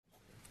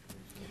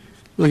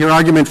We'll hear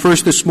argument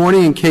first this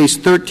morning in Case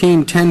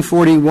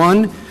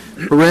 13-1041,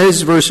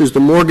 Perez versus the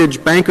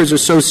Mortgage Bankers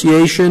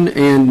Association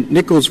and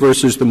Nichols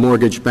versus the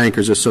Mortgage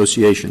Bankers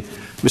Association.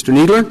 Mr.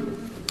 Kneedler?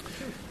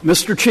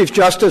 Mr. Chief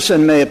Justice,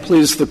 and may it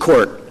please the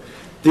Court,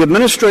 the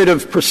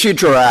Administrative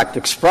Procedure Act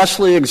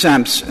expressly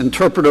exempts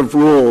interpretive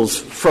rules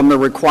from the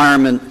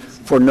requirement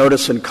for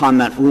notice and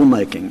comment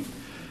rulemaking.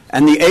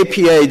 And the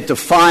APA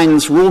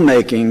defines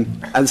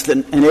rulemaking as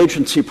an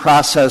agency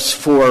process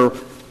for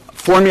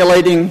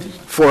formulating,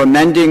 for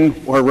amending,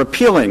 or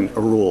repealing a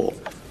rule.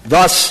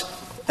 Thus,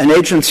 an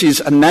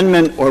agency's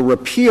amendment or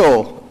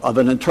repeal of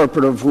an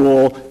interpretive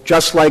rule,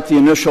 just like the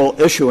initial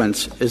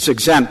issuance, is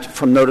exempt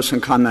from notice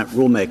and comment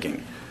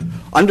rulemaking.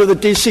 Under the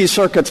D.C.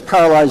 Circuit's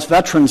Paralyzed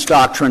Veterans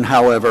Doctrine,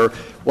 however,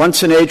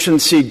 once an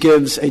agency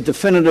gives a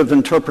definitive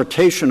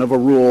interpretation of a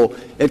rule,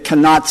 it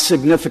cannot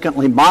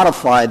significantly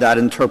modify that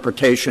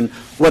interpretation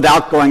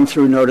without going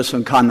through notice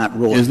and comment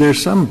rulemaking. Is there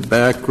some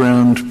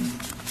background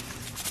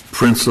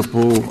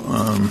principle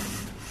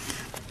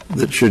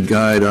that should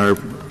guide our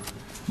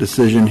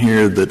decision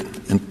here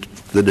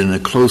that in a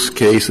close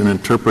case an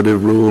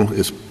interpretive rule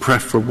is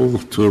preferable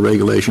to a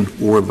regulation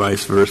or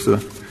vice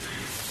versa?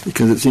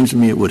 Because it seems to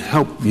me it would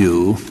help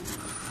you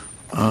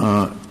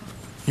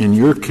in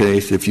your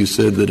case if you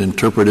said that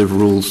interpretive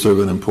rules serve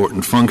an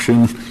important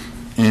function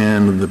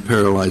and the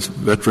paralyzed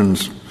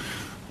veterans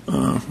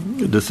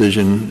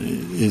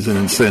decision is an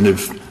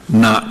incentive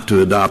not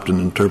to adopt an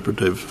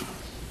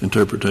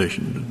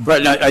interpretation.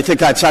 Right. I think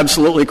that's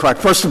absolutely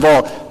correct. First of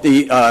all,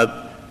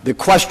 the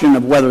question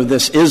of whether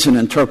this is an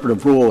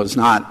interpretive rule is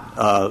not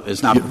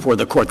before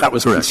the Court. That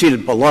was correct.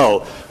 Conceded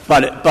below.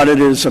 But it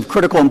is of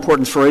critical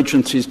importance for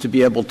agencies to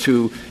be able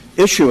to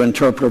issue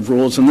interpretive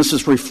rules, and this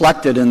is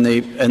reflected in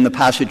the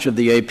passage of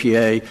the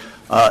APA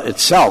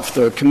itself.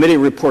 The committee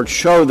reports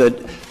show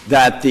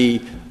that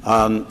the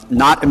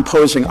not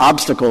imposing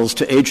obstacles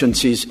to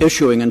agencies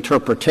issuing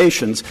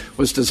interpretations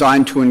was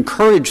designed to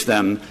encourage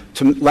them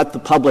to let the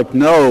public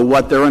know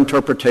what their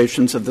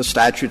interpretations of the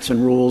statutes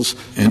and rules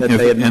that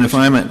they administer. And if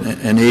I'm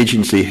an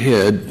agency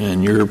head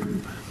and you're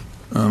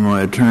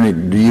my attorney,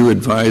 do you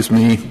advise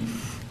me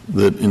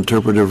that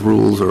interpretive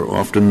rules are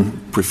often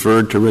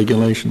preferred to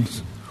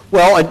regulations?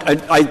 Well,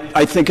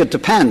 I think it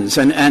depends.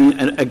 And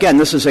again,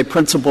 this is a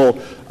principal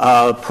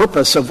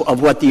purpose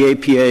of what the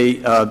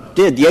APA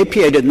did. The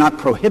APA did not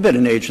prohibit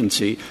an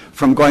agency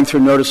from going through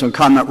notice and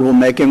comment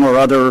rulemaking or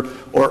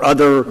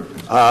other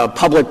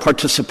public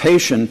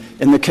participation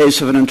in the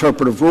case of an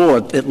interpretive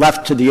rule. It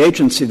left to the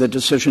agency the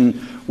decision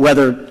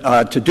whether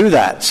to do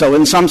that. So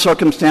in some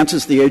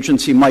circumstances, the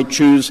agency might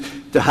choose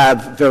to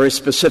have very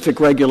specific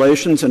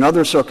regulations. In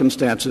other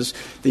circumstances,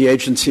 the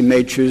agency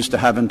may choose to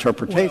have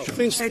interpretation.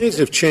 Well, things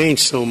have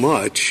changed so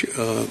much,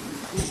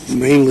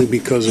 mainly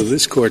because of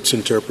this Court's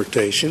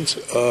interpretations.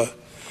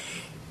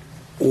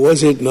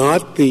 Was it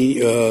not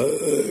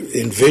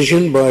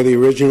envisioned by the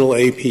original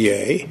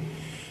APA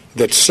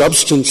that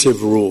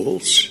substantive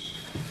rules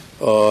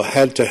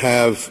had to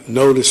have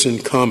notice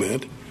and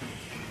comment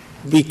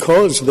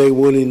because they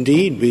would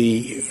indeed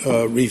be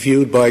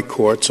reviewed by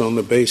courts on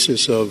the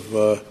basis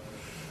of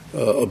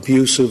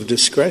abuse of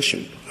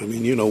discretion? I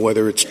mean,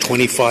 whether it's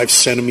 25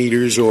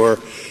 centimeters or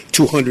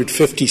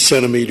 250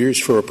 centimeters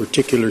for a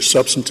particular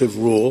substantive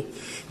rule,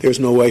 there's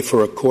no way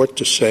for a court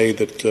to say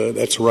that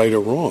that's right or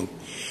wrong.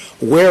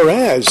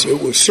 Whereas it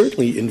was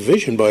certainly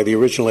envisioned by the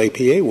original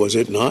APA, was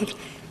it not,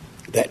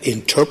 that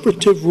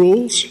interpretive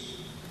rules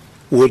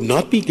would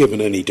not be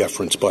given any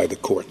deference by the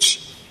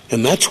courts.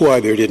 And that's why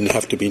there didn't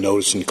have to be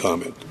notice and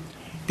comment,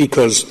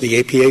 because the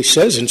APA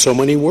says in so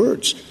many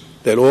words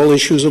that all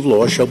issues of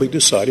law shall be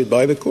decided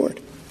by the court.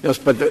 Yes,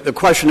 but the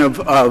question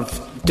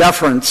of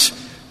deference,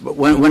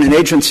 when an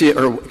agency,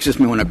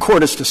 when a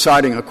court is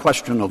deciding a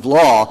question of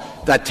law,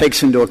 that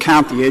takes into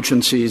account the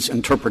agency's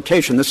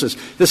interpretation. This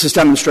is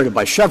demonstrated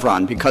by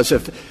Chevron, because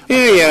if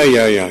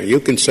Yeah. You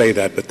can say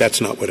that, but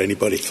that's not what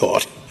anybody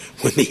thought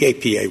when the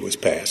APA was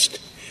passed.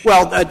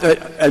 Well,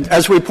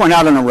 as we point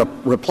out in a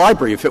reply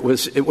brief, it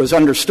was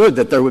understood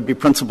that there would be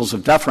principles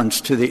of deference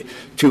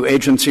to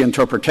agency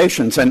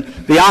interpretations, and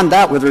beyond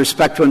that, with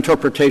respect to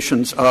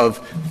interpretations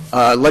of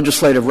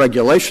legislative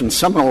regulations,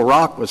 Seminole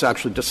Rock was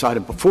actually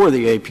decided before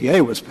the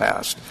APA was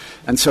passed,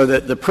 and so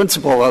the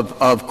principle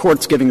of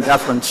courts giving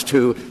deference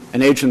to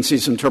an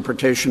agency's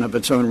interpretation of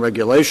its own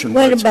regulation.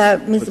 What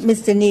about,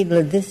 Mr.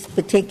 Kneedler, this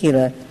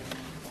particular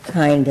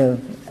kind of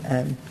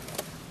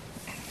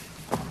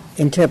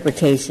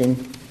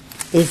interpretation?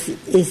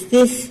 Is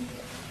this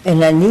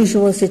an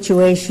unusual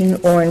situation,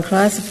 or in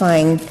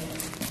classifying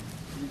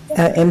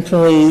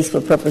employees for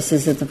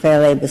purposes of the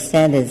Fair Labor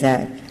Standards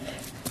Act,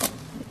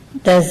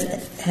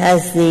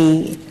 has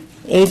the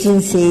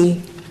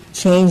agency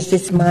changed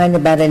its mind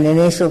about an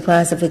initial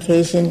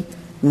classification?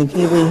 I mean,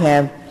 here we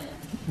have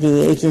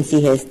the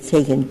agency has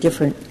taken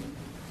different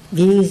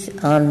views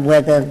on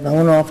whether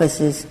loan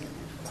officers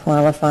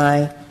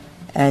qualify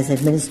as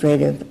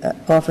administrative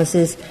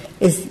officers.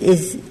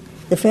 Is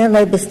the Fair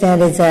Labor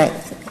Standards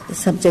Act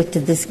subject to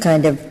this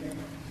kind of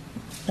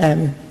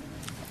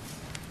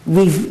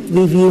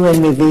review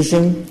and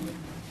revision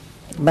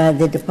by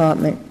the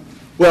department?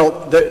 Well,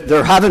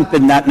 there haven't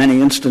been that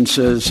many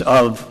instances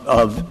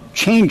of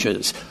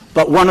changes,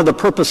 but one of the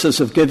purposes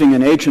of giving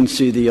an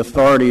agency the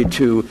authority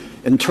to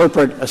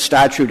interpret a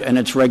statute and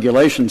its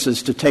regulations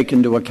is to take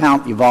into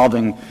account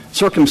evolving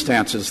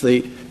circumstances.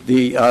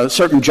 The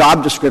certain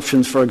job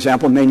descriptions, for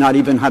example, may not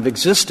even have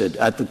existed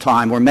at the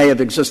time or may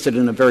have existed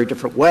in a very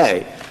different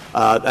way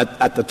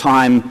at the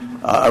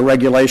time a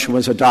regulation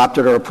was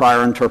adopted or a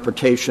prior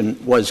interpretation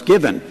was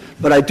given.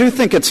 But I do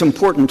think it's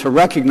important to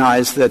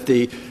recognize that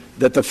the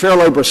Fair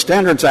Labor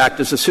Standards Act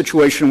is a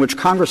situation in which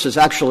Congress has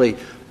actually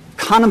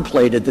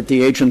contemplated that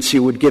the agency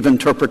would give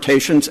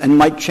interpretations and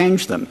might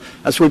change them.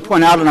 As we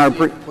point out in our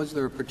brief. Was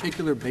there a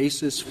particular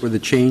basis for the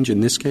change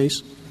in this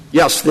case?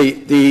 Yes. The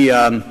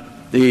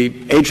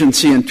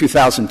agency in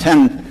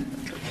 2010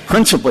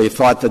 principally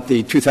thought that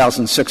the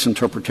 2006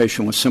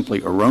 interpretation was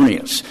simply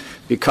erroneous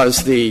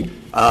because the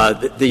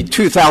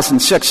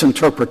 2006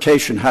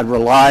 interpretation had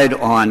relied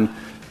on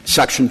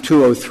Section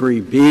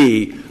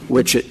 203B,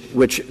 which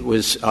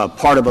was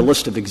part of a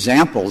list of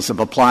examples of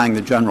applying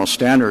the general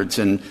standards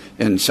in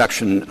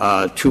Section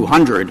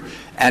 200,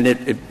 and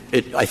it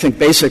I think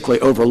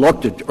basically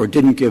overlooked it or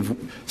didn't give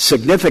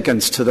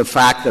significance to the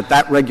fact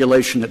that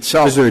regulation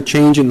itself. Was there a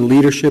change in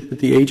leadership at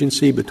the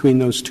agency between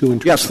those two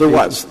interpretations? Yes, there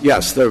was.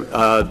 Yes, there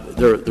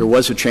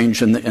was a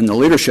change in the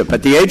leadership,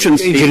 but the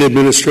agency. Change in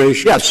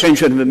administration. Yes,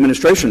 change in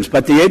administrations,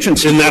 but the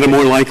agency. Isn't that a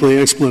more likely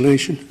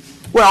explanation?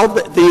 Well,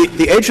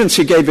 the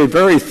agency gave a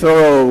very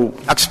thorough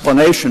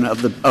explanation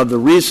of the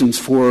reasons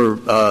for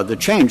the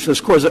change.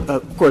 Of course,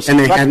 and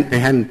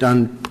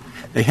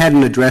they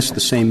hadn't addressed the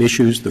same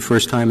issues the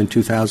first time in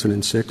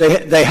 2006.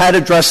 They had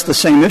addressed the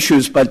same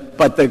issues, but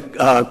the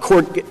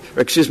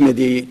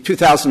the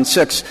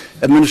 2006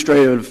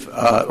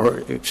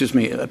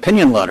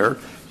 opinion letter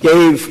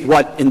gave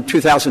what in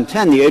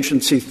 2010 the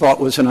agency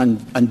thought was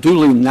an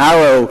unduly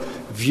narrow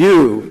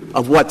view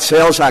of what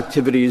sales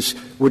activities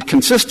would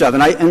consist of.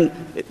 And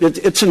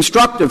it's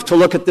instructive to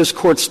look at this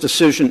Court's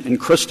decision in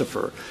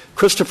Christopher.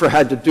 Christopher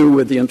had to do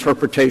with the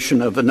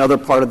interpretation of another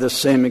part of this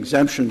same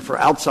exemption for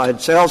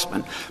outside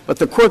salesmen. But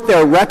the Court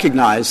there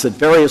recognized that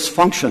various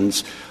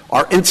functions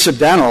are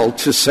incidental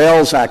to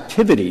sales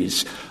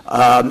activities,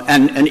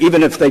 and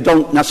even if they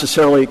don't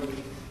necessarily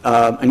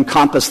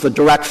encompass the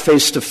direct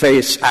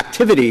face-to-face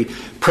activity,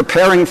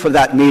 preparing for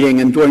that meeting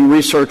and doing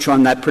research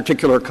on that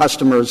particular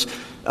customer's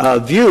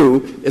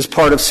view is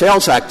part of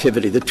sales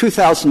activity. The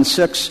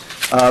 2006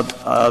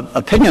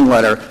 opinion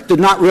letter did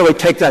not really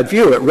take that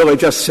view. It really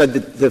just said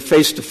that the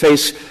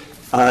face-to-face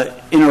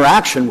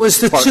interaction was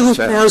the part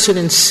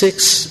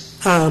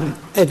 2006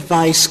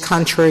 advice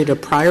contrary to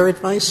prior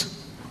advice?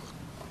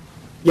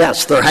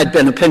 Yes, there had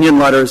been opinion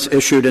letters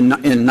issued in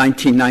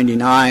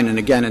 1999 and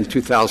again in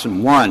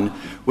 2001,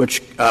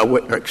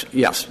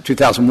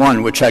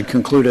 2001, which had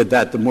concluded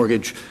that the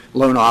mortgage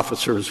loan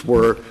officers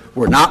were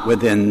not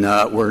within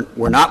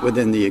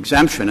the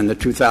exemption in the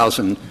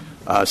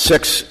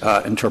 2006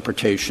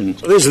 interpretation.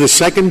 So this is the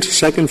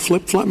second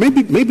flip-flop.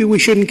 Maybe we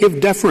shouldn't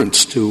give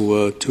deference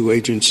to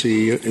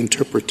agency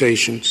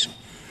interpretations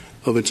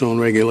of its own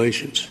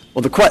regulations.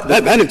 Well,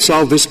 that'd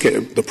solve this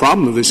case. The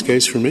problem of this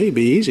case for me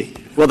be easy.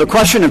 Well, the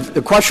question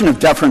of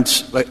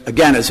deference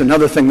again is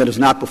another thing that is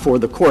not before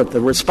the Court.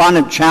 The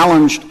respondent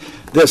challenged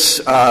this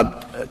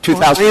 2000.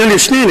 Well, I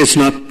understand it's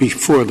not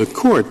before the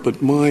Court,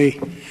 but my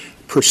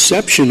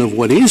perception of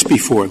what is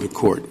before the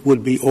Court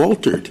would be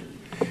altered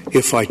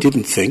if I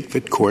didn't think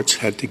that courts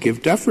had to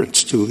give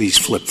deference to these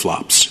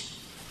flip-flops.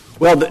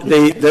 Well,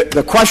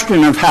 the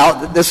question of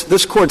how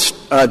this Court's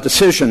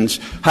decisions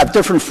have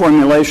different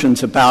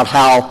formulations about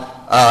how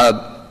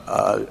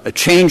a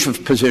change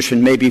of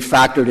position may be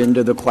factored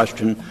into the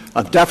question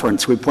of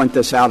deference. We point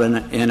this out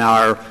in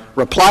our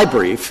reply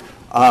brief.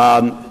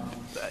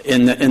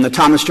 In the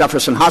Thomas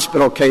Jefferson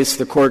Hospital case,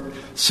 the Court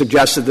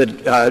suggested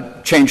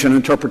that change in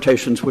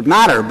interpretations would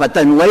matter. But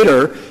then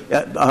later,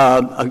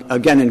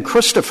 again in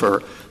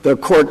Christopher, the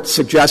Court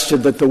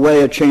suggested that the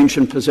way a change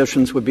in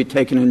positions would be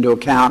taken into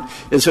account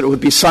is that it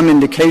would be some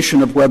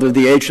indication of whether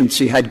the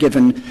agency had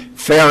given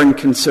fair and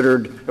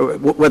considered —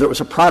 whether it was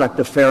a product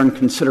of fair and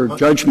considered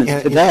judgment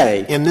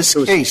today. In this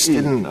case,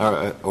 didn't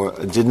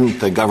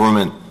the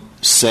government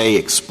say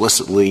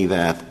explicitly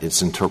that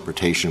its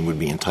interpretation would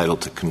be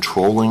entitled to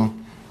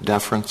controlling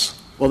deference?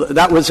 Well,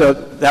 that was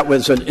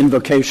an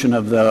invocation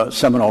of the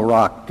Seminole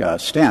Rock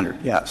standard,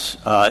 yes.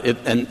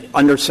 And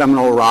under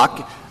Seminole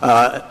Rock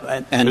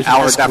and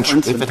our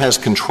deference. If it has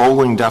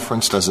controlling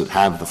deference, does it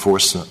have the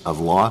force of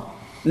law?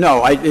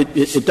 No,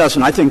 it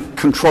doesn't. I think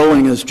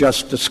controlling is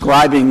just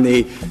describing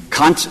the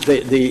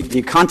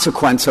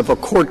consequence of a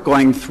court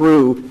going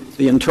through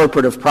the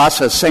interpretive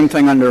process. Same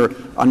thing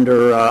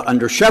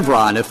under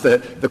Chevron. If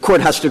the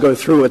court has to go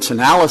through its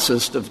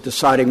analysis of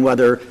deciding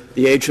whether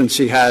the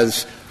agency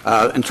has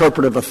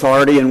interpretive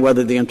authority and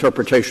whether the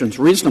interpretation is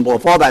reasonable.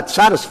 If all that's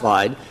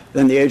satisfied,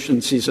 then the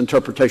agency's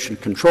interpretation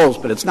controls,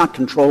 but it's not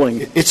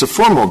controlling. It's a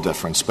formal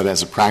difference, but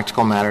as a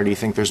practical matter, do you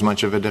think there's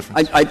much of a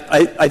difference?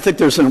 I think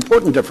there's an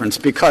important difference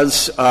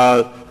because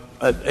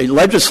a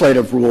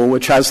legislative rule,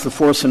 which has the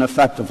force and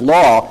effect of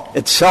law,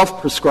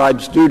 itself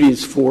prescribes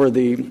duties for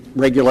the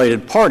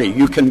regulated party.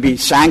 You can be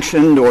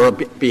sanctioned or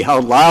be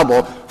held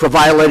liable for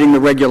violating the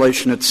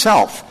regulation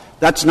itself.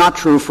 That's not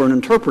true for an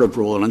interpretive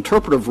rule. An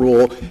interpretive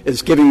rule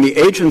is giving the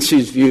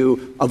agency's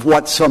view of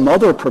what some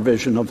other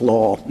provision of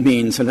law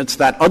means, and it's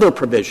that other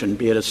provision,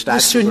 be it a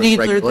statute or a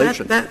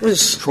regulation. That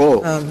was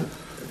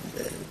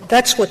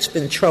that's what's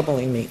been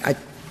troubling me. I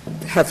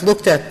have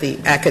looked at the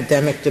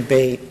academic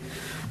debate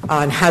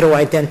on how to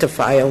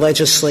identify a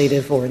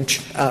legislative or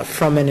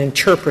from an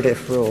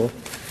interpretive rule.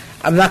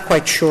 I'm not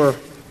quite sure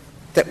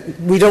that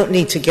we don't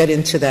need to get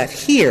into that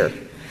here.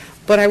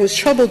 But I was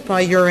troubled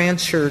by your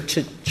answer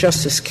to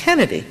Justice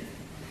Kennedy,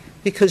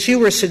 because you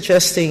were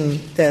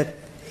suggesting that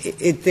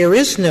there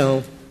is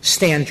no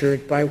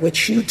standard by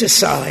which you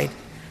decide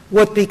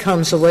what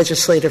becomes a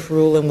legislative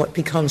rule and what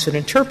becomes an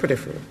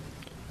interpretive rule.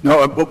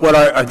 No, but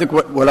I think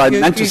what I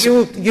meant to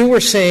say. You were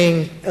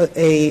saying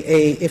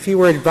if you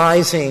were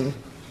advising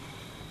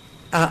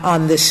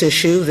on this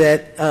issue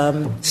that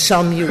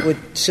some you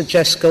would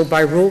suggest go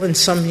by rule and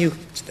some you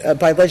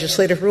by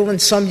legislative rule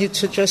and some you'd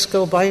suggest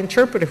go by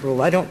interpretive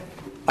rule.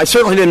 I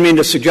certainly didn't mean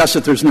to suggest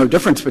that there's no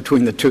difference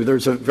between the two.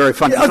 There's a very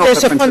fundamental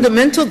difference. There's a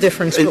fundamental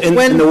difference.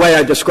 In the way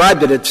I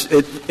described it,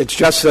 it's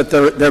just that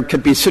there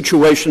could be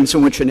situations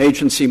in which an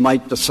agency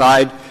might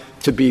decide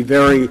to be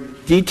very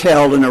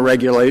detailed in a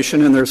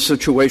regulation, and there's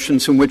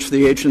situations in which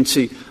the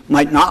agency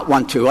might not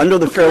want to. Under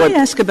the Fair Can I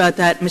ask about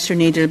that, Mr.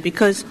 Nieder,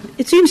 because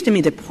it seems to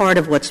me that part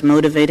of what's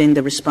motivating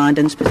the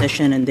respondent's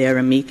position and their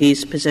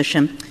amici's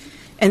position,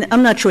 and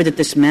I'm not sure that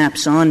this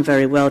maps on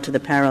very well to the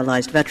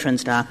paralyzed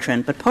veterans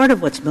doctrine, but part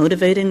of what's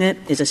motivating it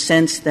is a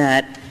sense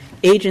that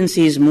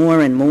agencies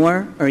more and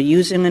more are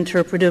using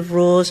interpretive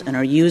rules and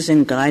are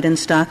using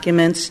guidance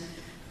documents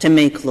to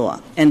make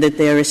law, and that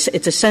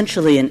it's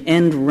essentially an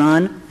end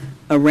run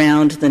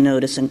around the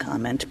notice and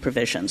comment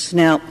provisions.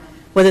 Now,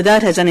 whether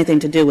that has anything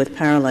to do with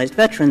paralyzed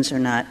veterans or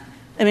not,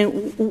 I mean,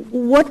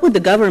 what would the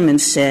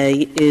government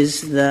say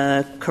is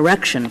the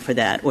correction for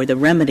that or the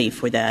remedy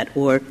for that?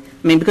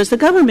 Because the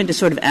government is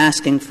sort of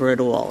asking for it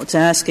all. It's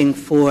asking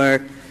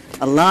for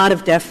a lot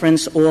of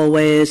deference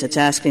always. It's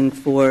asking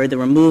for the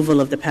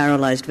removal of the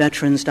paralyzed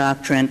veterans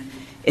doctrine.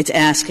 It's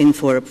asking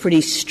for a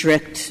pretty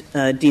strict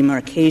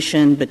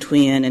demarcation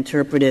between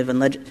interpretive and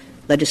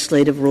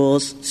legislative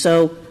rules.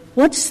 So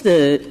what's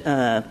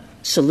the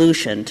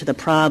solution to the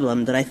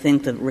problem that I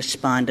think the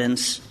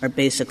respondents are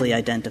basically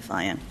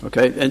identifying?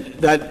 Okay.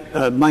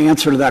 And my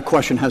answer to that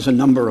question has a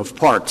number of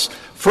parts.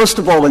 First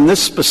of all, in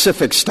this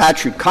specific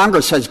statute,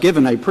 Congress has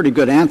given a pretty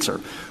good answer,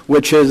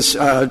 which is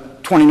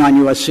 29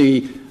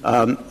 U.S.C.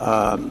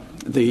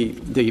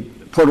 The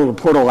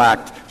Portal-to-Portal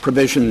Act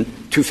provision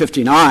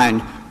 259,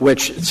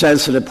 which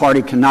says that a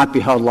party cannot be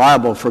held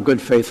liable for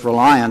good faith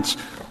reliance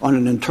on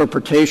an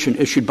interpretation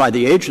issued by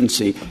the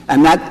agency.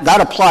 And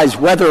that applies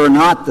whether or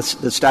not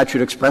the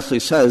statute expressly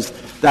says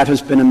that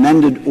has been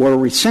amended or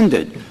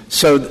rescinded.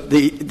 So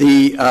the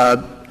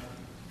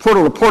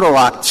Portal-to-Portal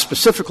Act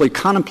specifically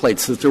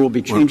contemplates that there will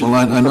be changes in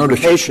interpretation. I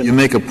noticed you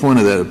make a point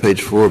of that at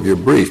page 4 of your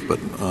brief, but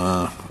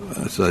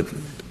so I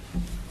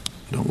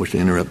don't wish to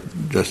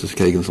interrupt Justice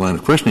Kagan's line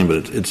of questioning,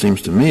 but it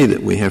seems to me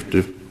that we have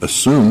to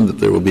assume that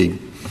there will be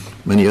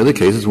many other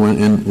cases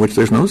in which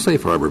there's no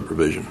safe harbor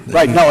provision.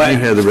 Right. No, you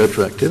have the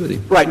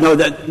retroactivity. Right. No,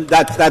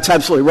 that's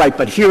absolutely right.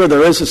 But here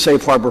there is a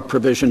safe harbor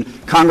provision.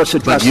 Congress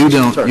addresses.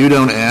 But you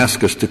don't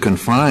ask us to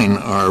confine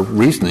our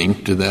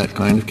reasoning to that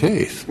kind of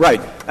case.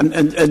 Right.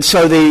 And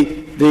so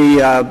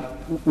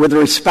with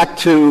respect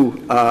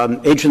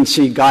to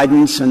agency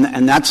guidance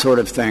and that sort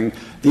of thing,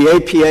 the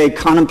APA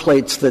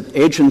contemplates that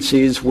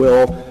agencies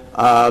will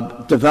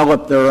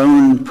develop their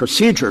own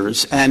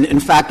procedures, and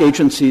in fact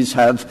agencies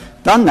have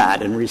done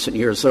that in recent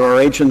years. There are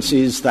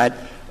agencies that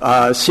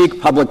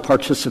seek public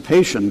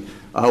participation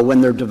when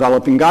they're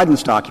developing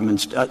guidance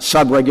documents,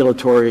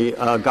 sub-regulatory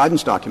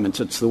guidance documents.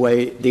 It's the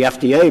way the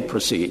FDA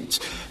proceeds.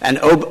 And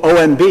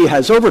OMB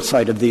has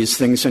oversight of these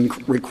things and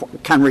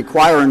can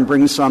require and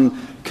bring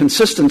some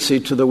consistency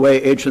to the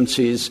way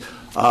agencies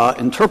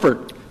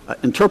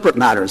interpret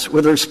matters.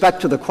 With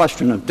respect to the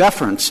question of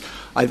deference,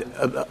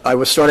 I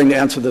was starting to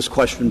answer this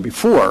question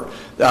before.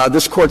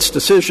 This Court's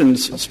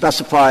decisions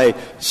specify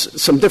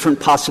some different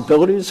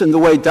possibilities in the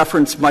way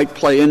deference might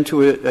play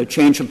into a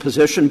change of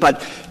position.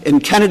 But in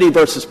Kennedy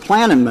versus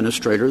Plan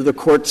Administrator, the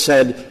Court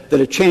said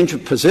that a change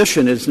of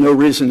position is no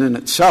reason in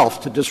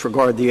itself to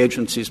disregard the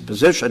agency's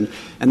position.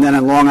 And then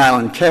in Long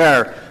Island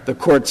Care, the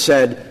Court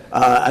said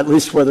at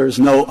least where there's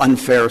no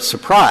unfair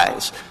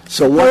surprise.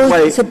 So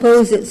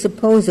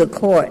Suppose a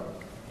court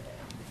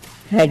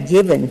had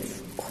given,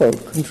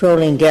 quote,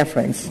 controlling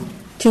deference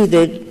to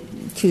the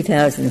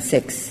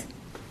 2006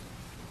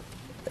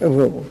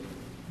 rule.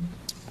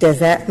 Does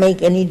that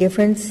make any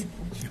difference?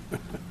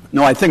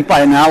 No, I think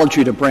by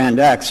analogy to Brand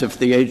X, if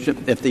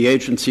the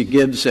agency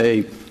gives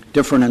a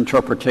different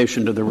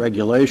interpretation to the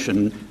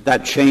regulation,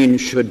 that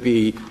change should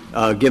be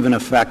given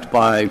effect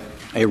by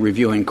a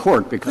reviewing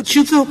court. But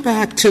you go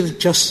back to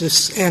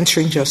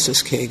answering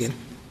Justice Kagan.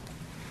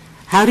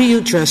 How do you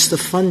address the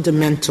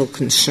fundamental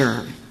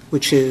concern,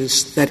 which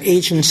is that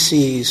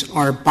agencies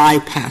are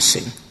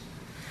bypassing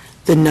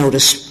the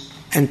notice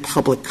and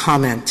public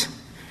comment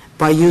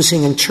by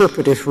using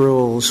interpretive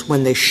rules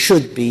when they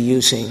should be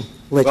using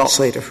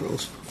legislative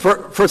rules?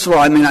 First of all,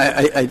 I mean,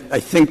 I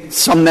think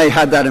some may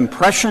have that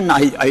impression.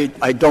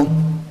 I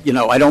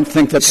don't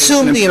think that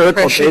assume the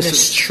impression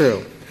is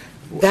true.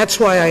 That's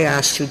why I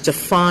asked you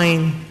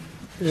define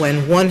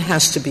when one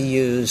has to be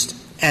used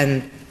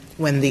and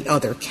when the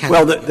other can't.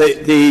 Well,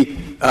 the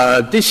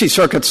D.C.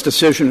 Circuit's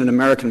decision in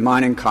American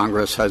Mining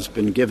Congress has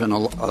been given a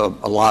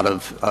lot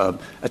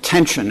of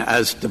attention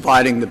as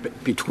dividing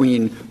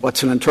between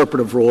what's an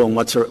interpretive rule and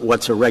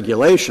what's a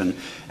regulation.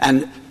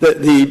 And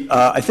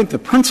I think the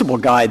principal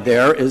guide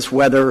there is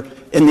whether,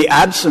 in the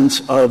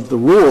absence of the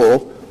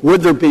rule,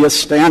 would there be a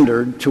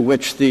standard to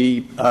which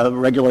the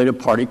regulated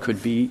party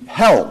could be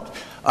held.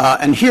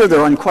 And here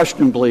there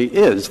unquestionably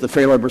is. The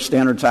Fair Labor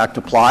Standards Act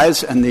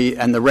applies, and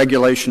the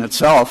regulation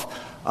itself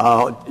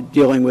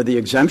dealing with the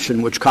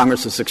exemption, which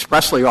Congress has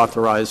expressly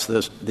authorized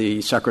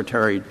the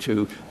Secretary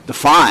to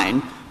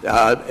define,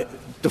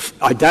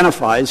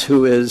 identifies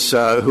who is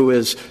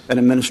an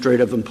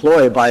administrative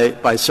employee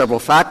by several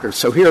factors.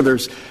 So here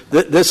there's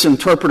this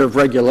interpretive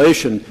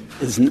regulation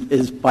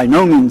is by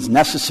no means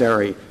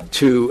necessary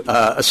to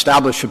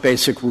establish a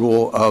basic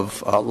rule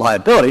of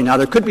liability. Now,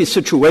 there could be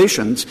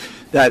situations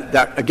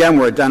that again,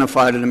 were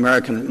identified in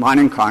American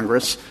Mining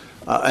Congress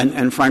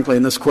and frankly,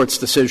 in this Court's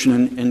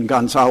decision in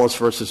Gonzales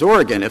versus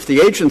Oregon. If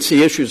the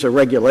agency issues a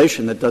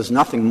regulation that does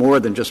nothing more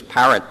than just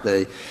parrot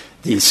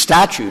the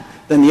statute,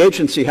 then the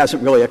agency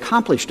hasn't really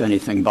accomplished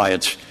anything by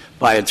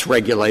its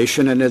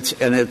regulation, and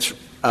its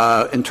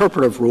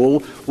interpretive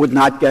rule would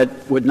not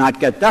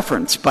get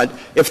deference. But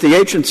if the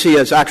agency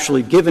has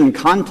actually given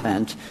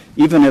content,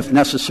 even if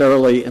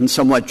necessarily in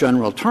somewhat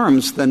general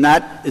terms, then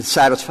that is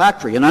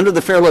satisfactory. And under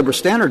the Fair Labor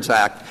Standards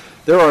Act,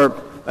 there are,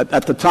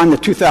 at the time the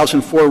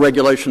 2004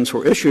 regulations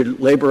were issued,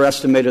 labor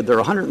estimated there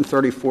are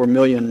 134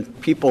 million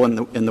people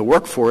in the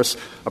workforce,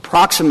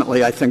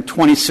 approximately, I think,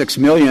 26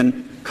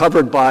 million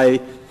covered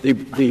by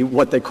the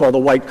what they call the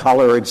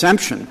white-collar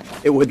exemption.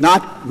 It would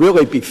not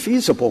really be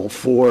feasible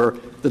for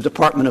the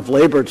Department of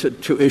Labor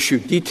to issue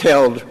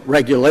detailed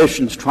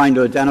regulations trying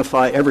to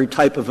identify every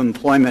type of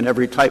employment,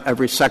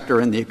 every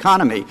sector in the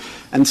economy.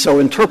 And so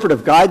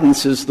interpretive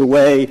guidance is the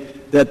way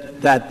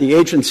that the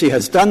agency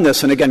has done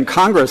this. And again,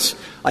 Congress,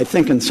 I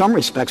think in some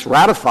respects,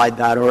 ratified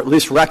that, or at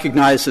least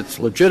recognized its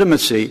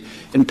legitimacy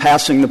in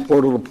passing the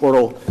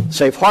portal-to-portal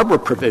safe harbor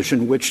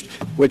provision, which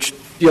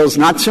deals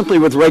not simply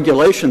with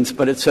regulations,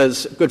 but it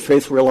says good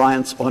faith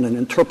reliance on an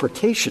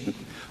interpretation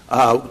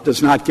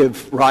does not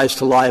give rise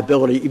to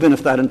liability, even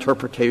if that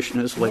interpretation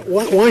is late.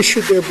 Why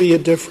should there be a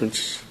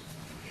difference?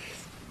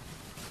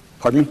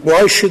 Pardon me?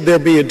 Why should there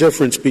be a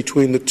difference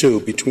between the two,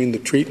 between the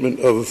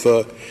treatment of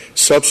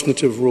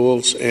substantive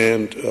rules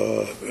and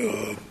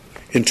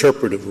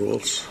interpretive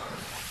rules?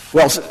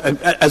 Well,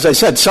 as I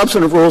said,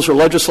 substantive rules or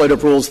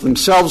legislative rules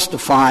themselves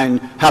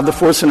have the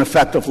force and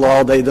effect of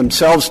law. They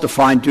themselves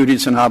define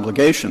duties and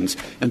obligations.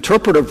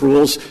 Interpretive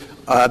rules,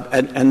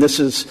 and this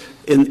is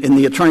in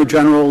the Attorney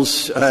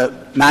General's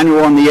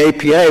manual on the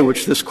APA,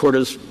 which this Court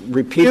has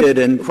repeated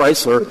in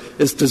Chrysler,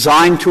 is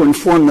designed to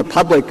inform the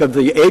public of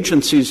the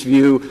agency's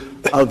view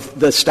of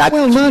the statute.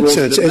 Well,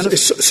 nonsense.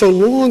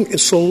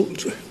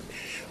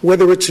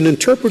 Whether it's an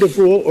interpretive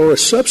rule or a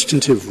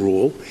substantive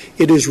rule,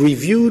 it is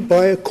reviewed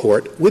by a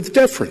court with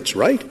deference,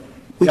 right?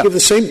 We give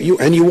the same,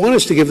 and you want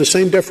us to give the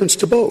same deference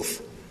to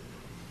both.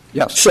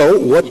 Yes. So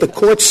what the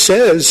court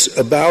says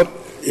about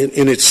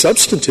in its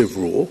substantive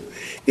rule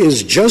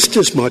is just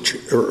as much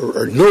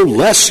or no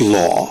less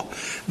law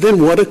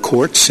than what a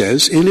court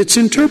says in its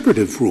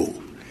interpretive rule.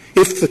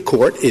 If the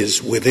court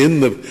is within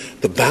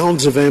the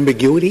bounds of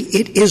ambiguity,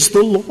 it is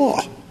the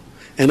law.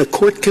 And a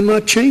court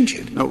cannot change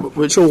it. No,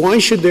 so why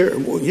should there,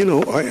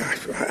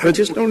 I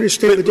just don't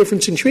understand the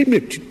difference in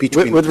treatment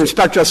between With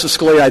respect, Justice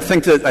Scalia, I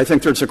think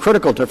there's a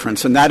critical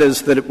difference, and that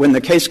is that when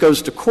the case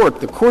goes to court,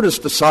 the court is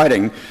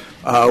deciding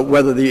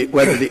whether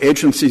the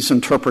agency's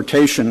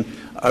interpretation,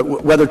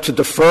 whether to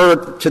defer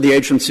to the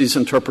agency's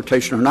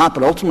interpretation or not,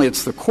 but ultimately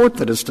it's the court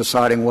that is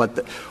deciding what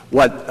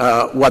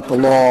the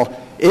law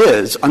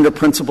is under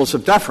principles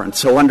of deference.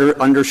 So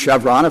under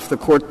Chevron, if the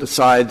court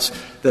decides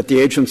that the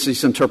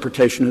agency's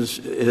interpretation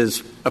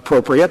is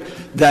appropriate,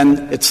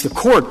 then it's the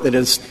court that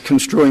is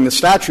construing the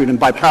statute. And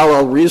by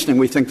parallel reasoning,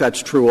 we think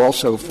that's true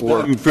also for.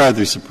 I'm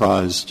rather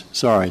surprised.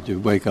 Sorry to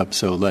wake up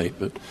so late,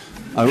 but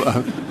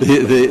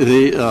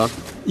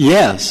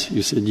yes,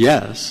 you said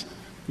yes.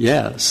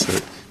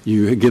 That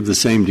you give the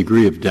same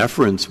degree of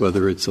deference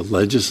whether it's a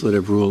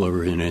legislative rule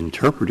or an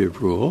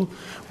interpretive rule,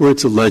 where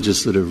it's a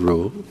legislative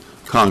rule.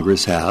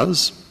 Congress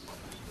has,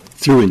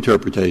 through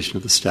interpretation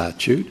of the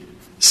statute,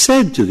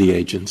 said to the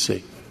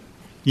agency,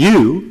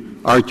 You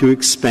are to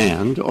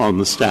expand on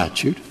the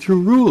statute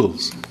through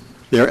rules.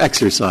 They're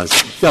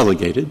exercising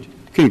delegated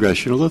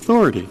congressional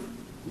authority.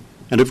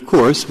 And, of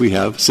course, we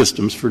have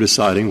systems for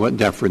deciding what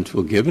deference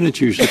we'll give, and it's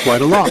usually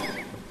quite a lot.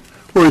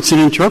 Or it's an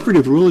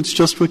interpretive rule, it's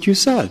just what you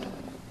said.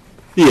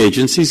 The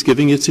agency's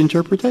giving its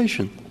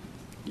interpretation.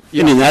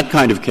 Yeah. And in that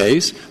kind of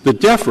case, the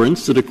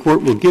deference that a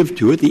court will give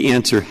to it, the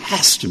answer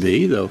has to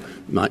be, though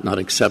it might not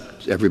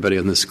accept everybody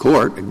on this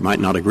court, it might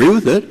not agree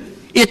with it,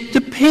 it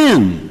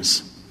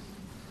depends.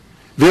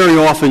 Very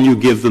often you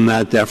give them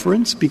that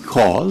deference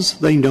because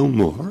they know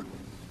more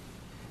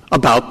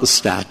about the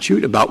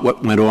statute, about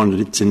what went on at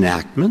its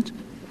enactment,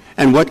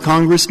 and what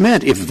Congress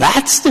meant. If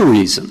that's the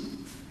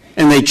reason,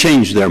 and they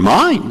change their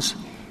minds,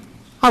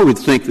 I would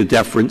think the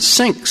deference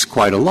sinks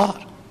quite a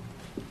lot.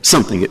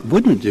 Something it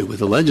wouldn't do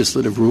with a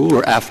legislative rule,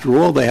 or after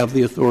all, they have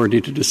the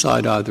authority to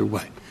decide either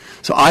way.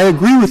 So I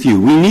agree with you.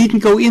 We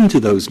needn't go into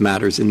those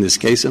matters in this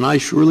case, and I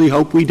surely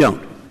hope we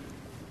don't.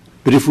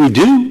 But if we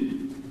do,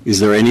 is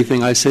there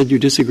anything I said you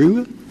disagree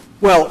with?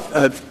 Well,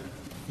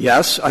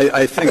 yes.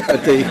 I think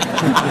that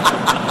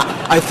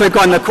I think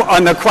on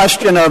the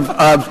question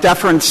of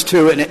deference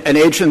to an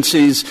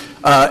agency's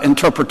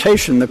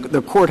interpretation,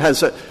 the court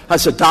has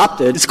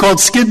adopted. It's called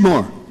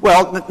Skidmore.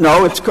 Well,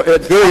 no, it's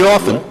very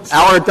often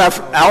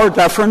our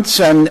deference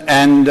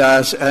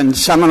and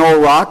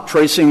Seminole Rock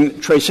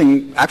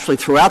tracing actually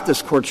throughout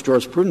this court's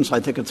jurisprudence. I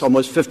think it's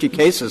almost 50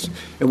 cases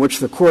in which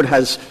the court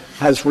has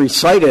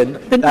recited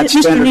but that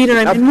Mr. standard. Nieder,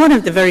 I mean, one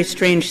of the very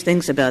strange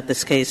things about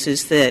this case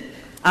is that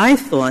I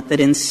thought that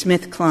in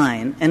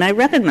Smith-Kline, and I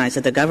recognize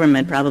that the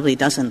government probably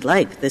doesn't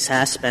like this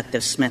aspect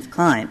of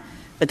Smith-Kline,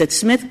 but that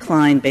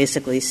Smith-Kline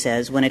basically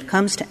says when it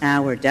comes to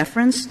our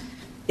deference,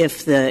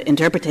 if the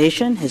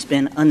interpretation has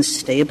been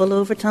unstable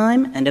over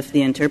time and if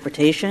the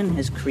interpretation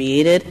has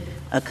created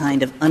a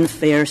kind of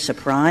unfair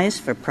surprise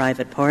for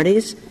private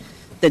parties,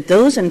 that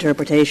those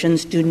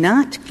interpretations do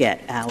not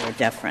get our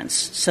deference.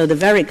 So the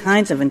very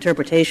kinds of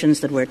interpretations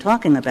that we're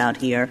talking about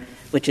here,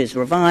 which is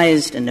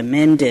revised and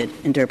amended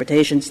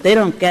interpretations, they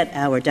don't get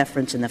our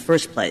deference in the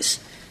first place.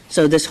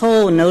 So this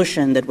whole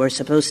notion that we're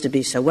supposed to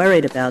be so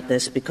worried about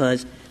this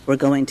because we're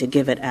going to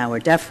give it our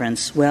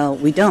deference, well,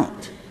 we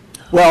don't.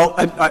 Well,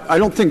 I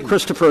don't think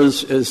Christopher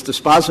is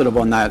dispositive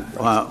on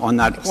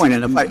that point.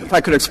 And if I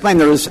could explain,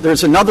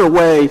 there's another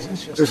way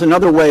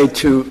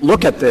to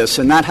look at this,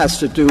 and that has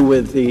to do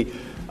with the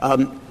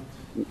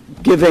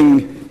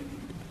giving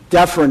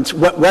deference,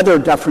 whether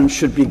deference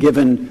should be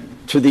given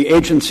to the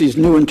agency's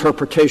new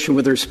interpretation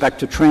with respect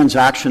to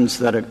transactions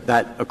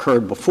that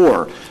occurred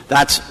before.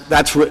 That's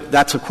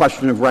a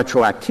question of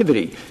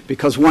retroactivity,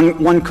 because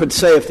one could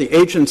say if the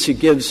agency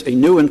gives a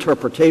new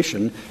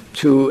interpretation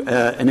to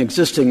an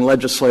existing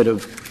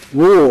legislative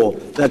rule,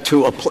 that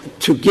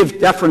to give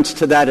deference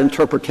to that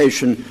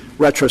interpretation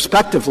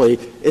retrospectively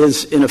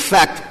is in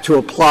effect to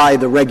apply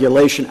the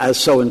regulation as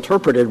so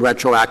interpreted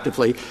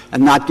retroactively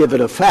and not give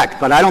it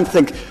effect. But I don't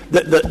think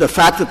the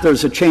fact that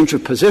there's a change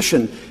of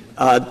position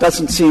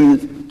doesn't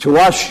seem to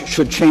us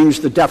should change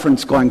the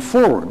deference going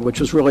forward,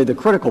 which is really the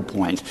critical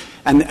point.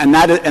 And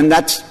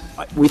that's,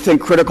 we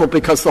think, critical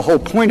because the whole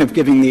point of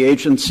giving the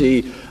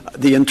agency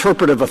the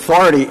interpretive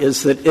authority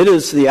is that it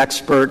is the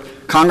expert.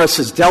 Congress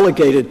has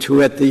delegated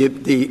to it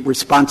the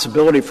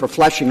responsibility for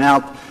fleshing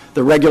out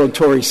the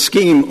regulatory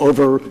scheme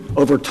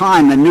over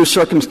time, and new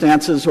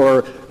circumstances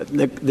or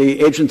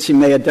the agency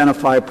may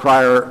identify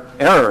prior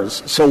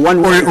errors. So one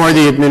or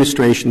the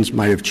administrations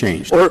might have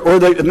changed. But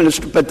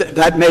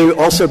that may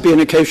also be an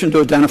occasion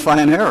to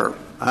identify an error.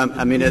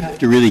 I mean, have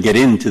to really get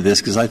into this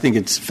because I think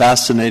it's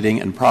fascinating,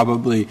 and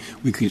probably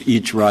we could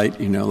each write,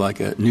 like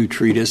a new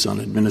treatise on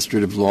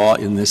administrative law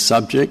in this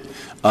subject.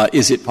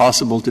 Is it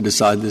possible to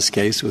decide this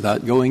case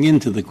without going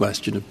into the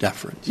question of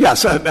deference?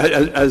 Yes,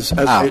 as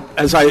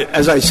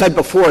I said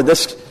before,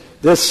 this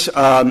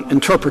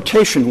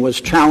interpretation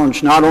was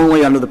challenged not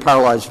only under the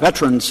paralyzed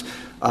veterans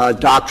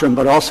doctrine,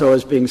 but also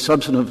as being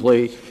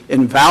substantively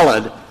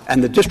invalid.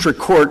 And the district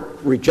court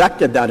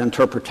rejected that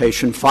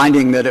interpretation,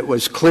 finding that it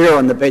was clear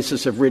on the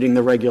basis of reading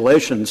the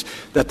regulations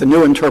that the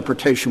new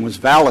interpretation was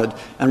valid,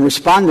 and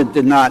Respondent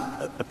did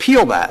not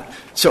appeal that.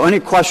 So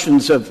any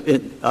questions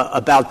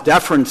about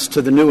deference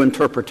to the new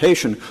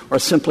interpretation are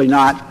simply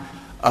not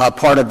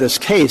part of this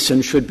case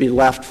and should be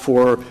left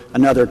for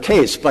another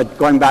case. But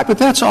going back... But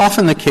that's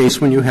often the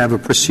case when you have a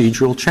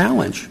procedural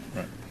challenge.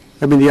 Right.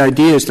 I mean, the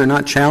idea is they're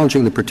not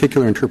challenging the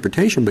particular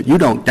interpretation, but you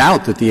don't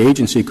doubt that the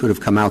agency could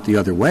have come out the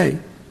other way.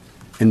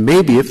 And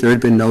maybe if there had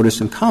been notice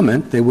and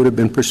comment, they would have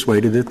been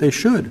persuaded that they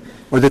should,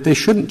 or that they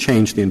shouldn't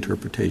change the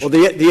interpretation. Well,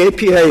 the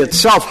APA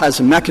itself has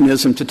a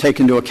mechanism to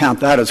take into account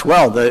that as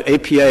well. The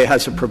APA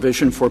has a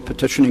provision for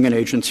petitioning an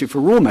agency for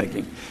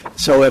rulemaking.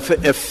 So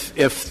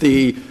if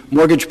the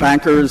mortgage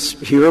bankers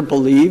here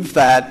believe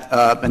that,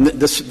 and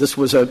this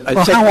was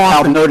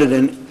noted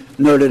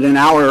in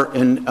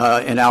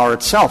our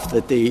itself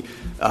that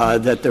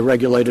the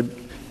regulated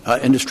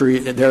industry,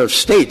 their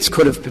states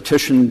could have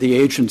petitioned the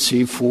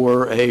agency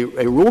for a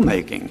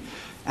rulemaking.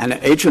 And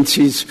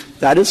agencies,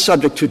 that is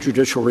subject to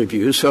judicial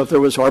review. So if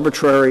there was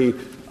arbitrary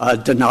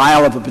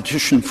denial of a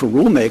petition for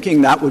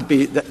rulemaking,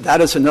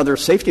 that is another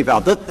safety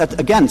valve. That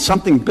again,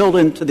 something built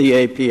into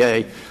the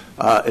APA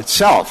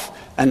itself.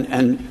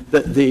 And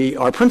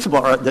our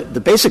principle,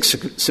 the basic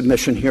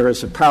submission here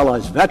is that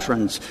paralyzed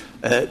veterans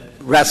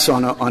rests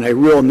on a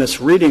real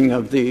misreading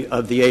of the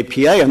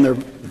APA, and there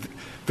are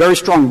very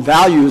strong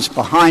values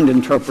behind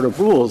interpretive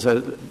rules,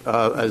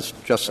 as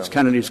Justice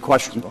Kennedy's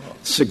question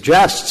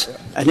suggests.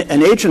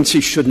 An agency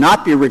should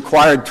not be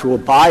required to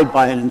abide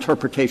by an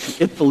interpretation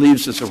it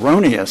believes is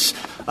erroneous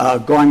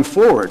going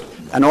forward.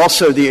 And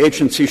also, the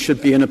agency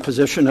should be in a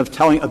position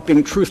of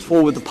being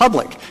truthful with the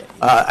public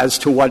as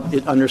to what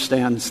it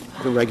understands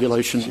the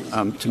regulation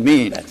to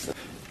mean.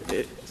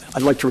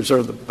 I'd like to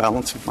reserve the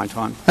balance of my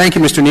time. Thank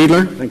you, Mr.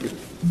 Kneedler. Thank you.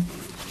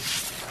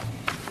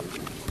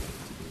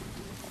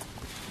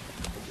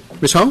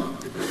 Ms. Ho?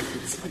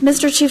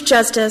 Mr. Chief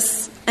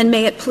Justice, and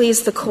may it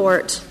please the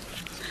Court,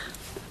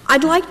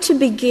 I'd like to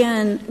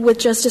begin with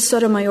Justice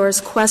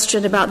Sotomayor's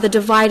question about the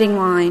dividing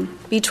line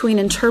between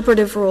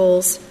interpretive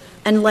rules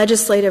and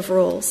legislative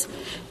rules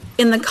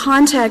in the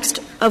context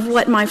of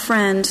what my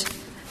friend,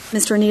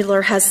 Mr.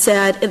 Kneedler, has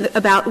said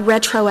about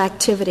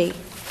retroactivity.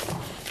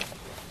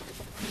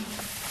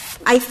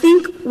 I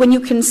think when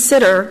you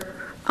consider,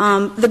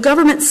 the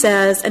government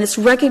says, and it's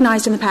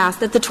recognized in the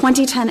past, that the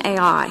 2010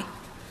 AI,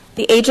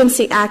 the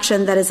agency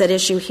action that is at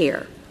issue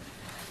here,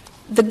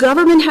 the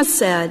government has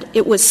said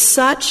it was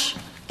such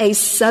a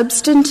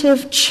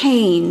substantive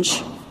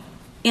change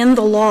in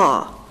the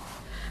law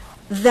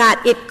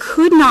that it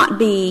could not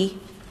be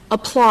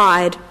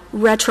applied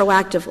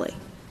retroactively.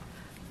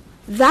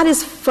 That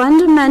is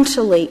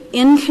fundamentally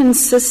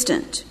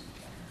inconsistent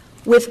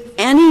with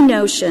any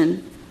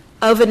notion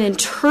of an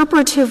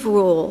interpretive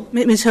rule.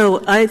 Ms.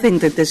 Ho, I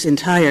think that this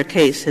entire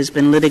case has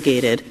been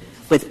litigated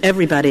with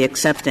everybody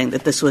accepting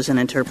that this was an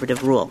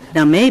interpretive rule.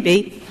 Now,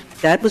 maybe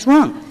that was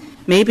wrong.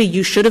 Maybe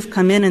you should have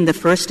come in the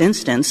first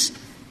instance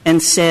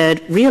and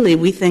said, really,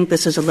 we think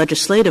this is a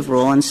legislative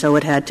rule, and so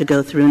it had to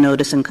go through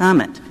notice and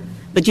comment.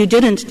 But you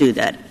didn't do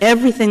that.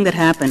 Everything that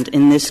happened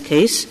in this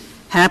case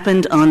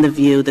happened on the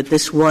view that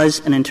this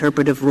was an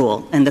interpretive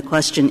rule, and the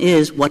question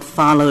is what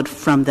followed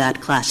from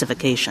that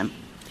classification.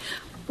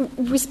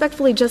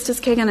 Respectfully, Justice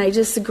Kagan, I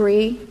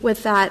disagree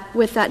with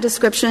that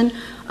description.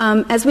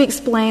 As we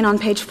explain on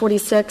page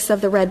 46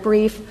 of the red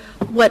brief,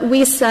 what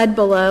we said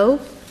below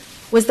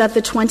was that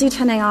the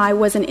 2010 AI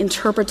was an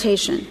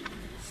interpretation.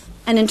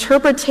 An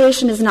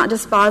interpretation is not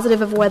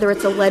dispositive of whether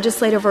it's a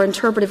legislative or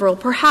interpretive rule.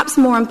 Perhaps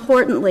more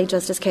importantly,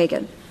 Justice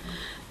Kagan,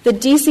 the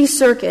D.C.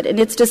 Circuit, in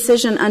its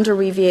decision under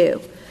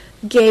review,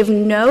 gave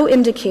no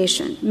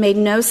indication, made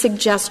no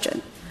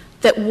suggestion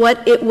that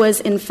what it was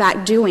in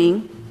fact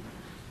doing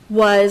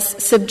was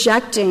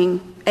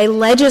subjecting a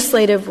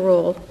legislative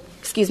rule,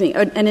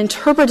 an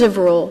interpretive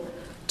rule,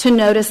 to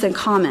notice and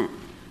comment.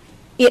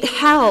 It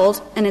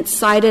held, and it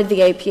cited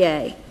the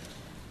APA,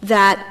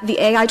 that the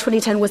AI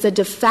 2010 was a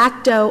de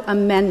facto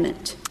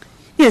amendment.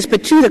 Yes,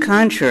 but to the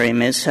contrary,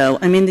 Ms. Ho,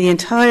 the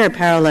entire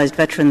paralyzed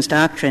veterans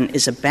doctrine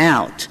is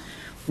about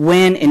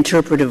when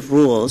interpretive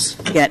rules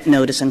get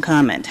notice and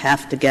comment,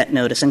 have to get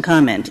notice and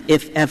comment,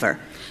 if ever.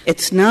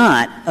 It's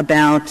not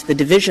about the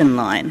division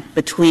line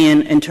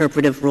between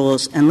interpretive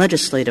rules and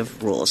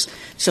legislative rules.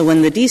 So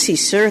when the D.C.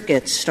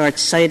 Circuit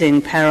starts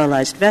citing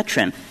paralyzed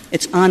veteran,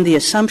 it's on the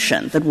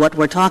assumption that what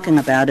we're talking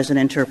about is an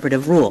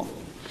interpretive rule.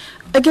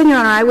 Again, Your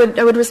Honor, I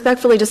would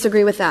respectfully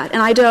disagree with that.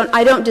 And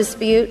I don't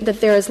dispute that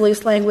there is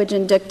loose language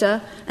in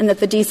dicta and that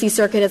the D.C.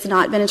 Circuit has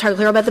not been entirely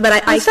clear about that. But I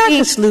think it's not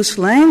just loose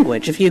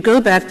language. If you go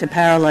back to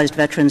paralyzed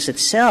veterans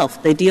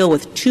itself, they deal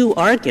with two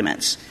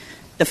arguments.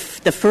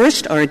 The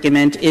first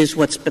argument is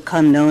what's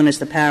become known as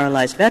the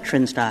paralyzed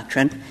veterans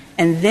doctrine,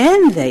 and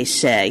then they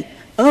say,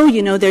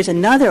 there's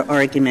another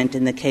argument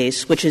in the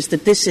case, which is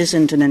that this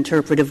isn't an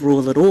interpretive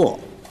rule at all.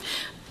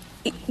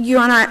 Your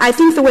Honor, I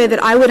think the way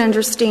that I would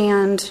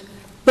understand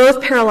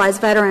both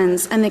paralyzed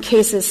veterans and the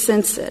cases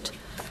since it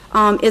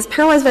is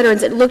paralyzed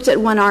veterans, it looked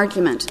at one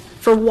argument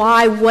for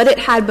why what it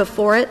had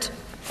before it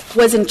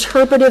was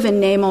interpretive in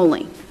name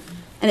only.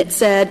 And it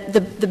said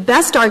the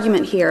best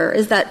argument here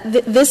is that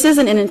this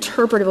isn't an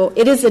interpretable,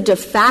 it is a de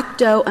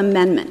facto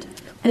amendment.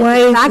 And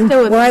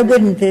why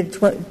wouldn't the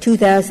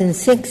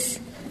 2006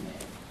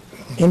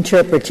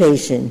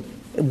 interpretation,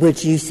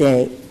 which you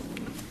say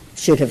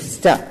should have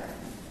stuck,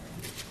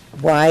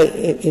 why,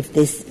 if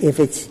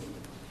it's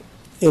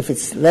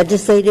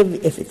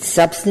legislative, if it's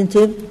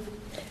substantive,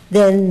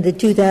 then the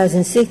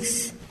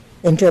 2006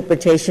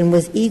 interpretation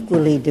was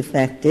equally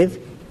defective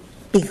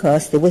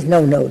because there was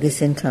no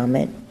notice and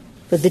comment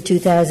for the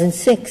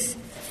 2006.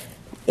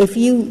 If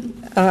you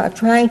are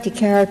trying to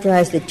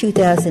characterize the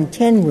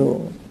 2010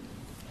 rule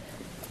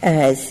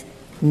as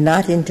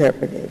not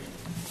interpretive,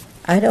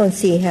 I don't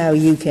see how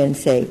you can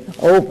say,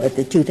 but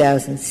the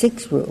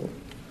 2006 rule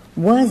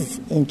was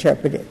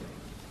interpretive,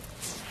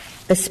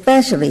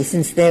 especially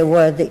since there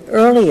were the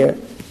earlier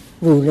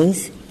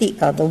rulings the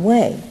other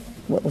way.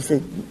 What was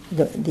the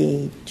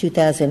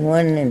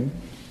 2001 and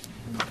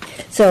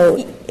So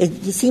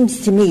it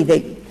seems to me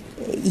that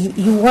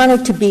you want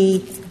it to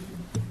be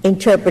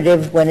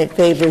interpretive when it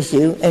favors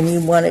you, and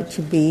you want it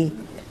to be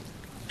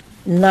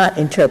not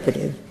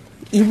interpretive.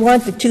 You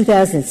want the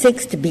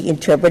 2006 to be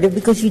interpretive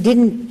because you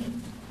didn't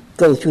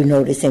go through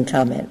notice and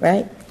comment,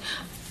 right?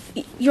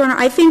 Your Honor,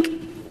 I think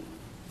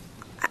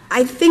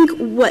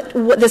what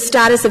the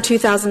status of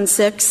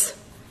 2006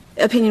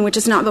 opinion, which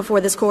is not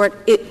before this Court,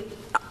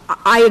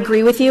 I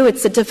agree with you.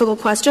 It's a difficult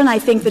question. I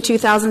think the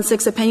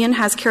 2006 opinion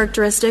has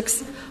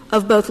characteristics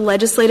of both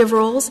legislative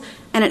rules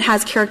and it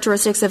has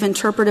characteristics of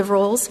interpretive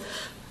rules.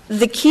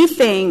 The key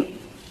thing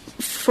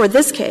for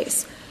this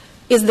case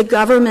is the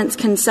government's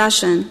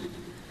concession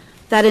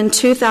that in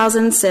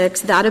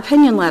 2006, that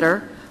opinion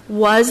letter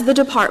was the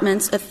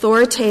Department's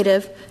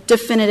authoritative,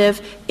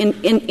 definitive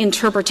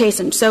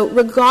interpretation. So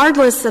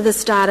regardless of the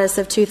status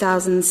of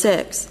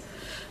 2006,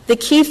 the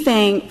key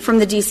thing from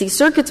the D.C.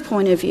 Circuit's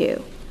point of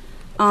view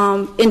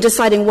in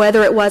deciding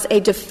whether it was a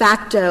de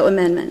facto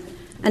amendment,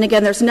 and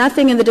again, there's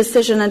nothing in the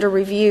decision under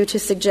review to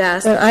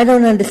suggest. Well, I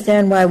don't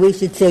understand why we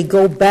should say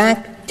go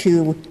back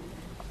to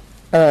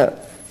an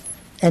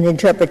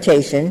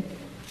interpretation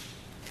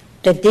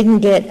that didn't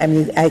get — I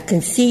mean, I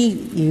can see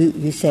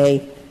you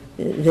say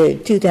the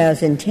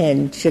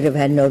 2010 should have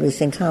had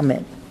notice and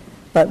comment.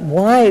 But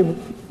why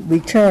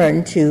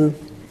return to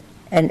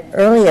an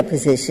earlier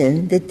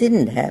position that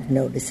didn't have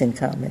notice and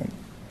comment?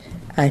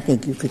 I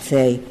think you could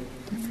say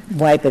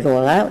wipe it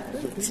all out,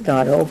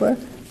 start over.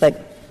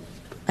 But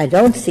I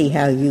don't see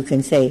how you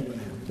can say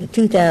the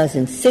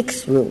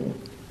 2006 rule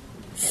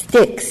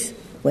sticks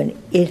when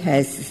it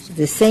has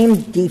the same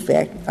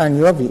defect, on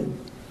your view,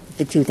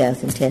 the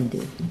 2010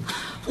 did.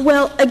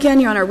 Well, again,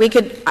 Your Honor, we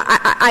could —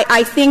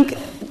 I think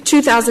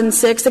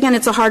 2006, again,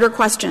 it's a harder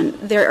question.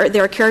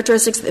 There are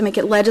characteristics that make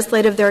it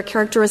legislative. There are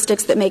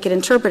characteristics that make it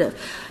interpretive.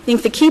 I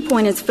think the key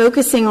point is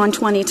focusing on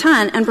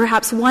 2010, and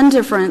perhaps one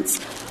difference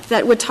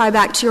that would tie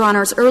back to Your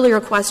Honor's earlier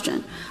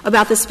question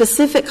about the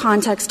specific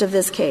context of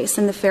this case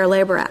in the Fair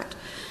Labor Act.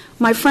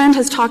 My friend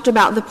has talked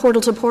about the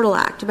Portal-to-Portal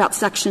Act, about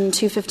Section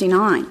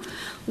 259.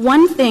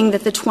 One thing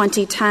that the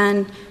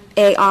 2010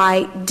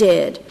 AI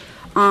did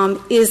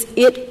is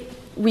it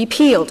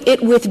repealed,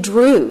 it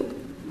withdrew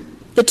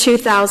the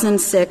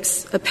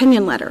 2006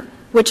 opinion letter,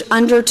 which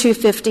under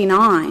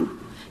 259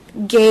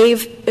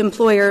 gave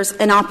employers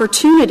an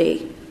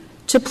opportunity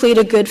to plead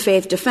a good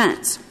faith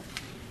defense.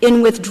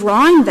 In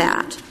withdrawing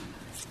that,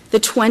 the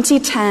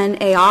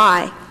 2010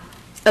 AI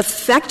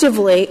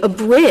effectively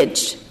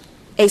abridged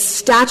a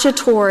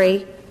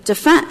statutory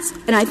defense.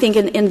 And I think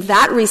in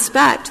that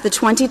respect, the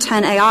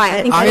 2010 AI,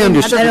 I think I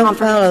don't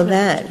follow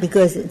that,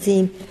 because it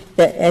seems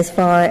that as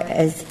far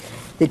as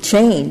the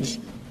change,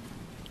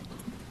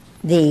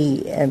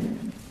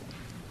 an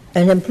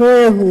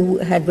employer who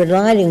had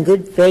relied in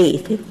good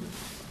faith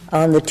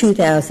on the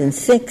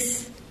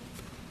 2006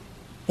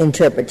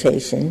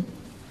 interpretation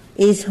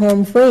is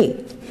home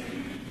free.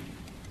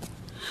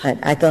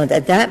 I thought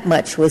that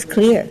much was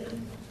clear.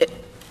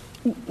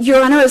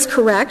 Your Honor is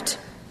correct.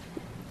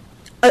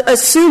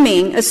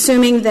 Assuming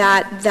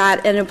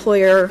that an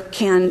employer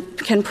can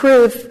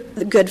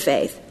prove good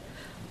faith.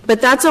 But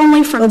that's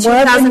only from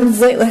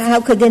 2006.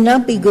 How could there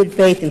not be good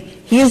faith?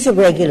 Here's a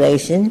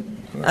regulation.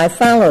 I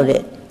followed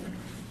it.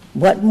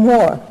 What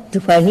more do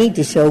I need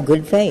to show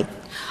good faith?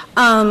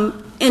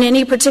 In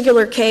any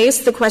particular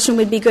case, the question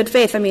would be good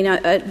faith. I mean,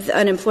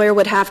 an employer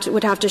would have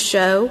to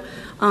show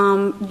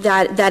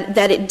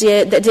that it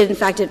did in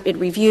fact it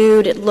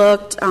reviewed, it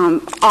looked.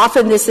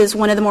 Often this is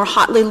one of the more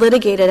hotly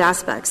litigated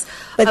aspects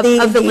but of the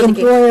litigation.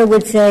 The employer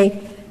would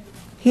say,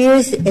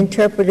 here's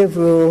interpretive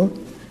rule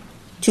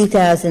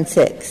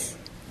 2006.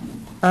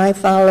 I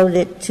followed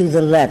it to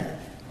the letter.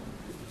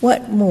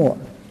 What more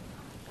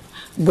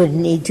would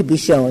need to be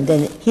shown?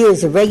 Then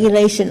here's a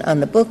regulation on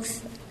the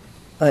books,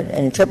 or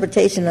an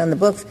interpretation on the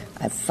books.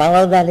 I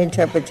followed that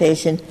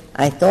interpretation.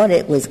 I thought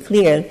it was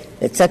clear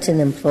that such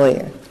an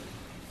employer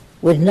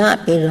would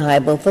not be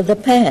liable for the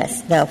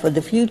past. Now, for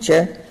the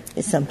future,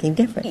 it's something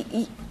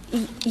different.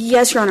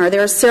 Yes, Your Honor.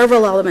 There are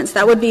several elements.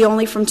 That would be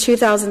only from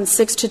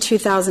 2006 to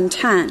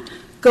 2010.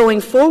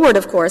 Going forward,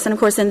 of course, and of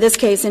course in this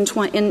case in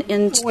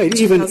Wait,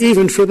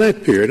 even for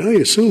that period, I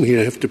assume he'd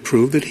have to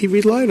prove that he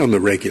relied on the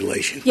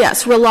regulation.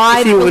 Yes,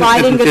 relied in good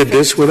faith. If he did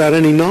this without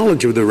any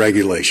knowledge of the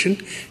regulation,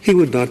 he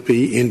would not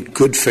be in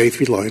good faith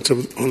reliance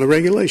on the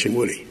regulation,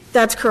 would he?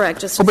 That's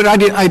correct. But I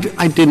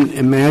didn't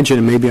imagine,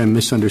 and maybe I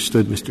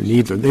misunderstood Mr.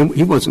 Kneedler.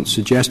 He wasn't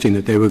suggesting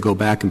that they would go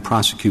back and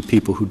prosecute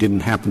people who didn't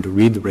happen to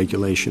read the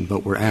regulation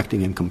but were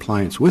acting in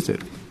compliance with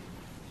it.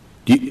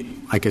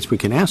 I guess we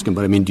can ask him,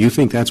 but I mean, do you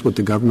think that's what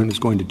the government is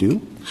going to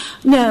do?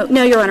 No,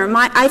 Your Honor.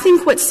 I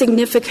think what's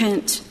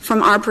significant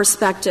from our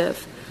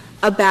perspective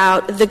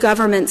about the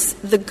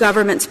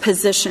government's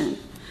position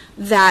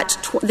that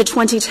the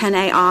 2010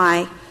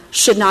 AI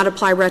should not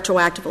apply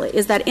retroactively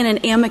is that in an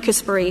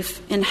amicus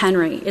brief in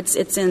Henry,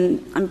 it's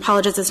in, I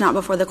apologize, it's not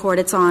before the Court,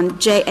 it's on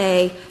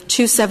JA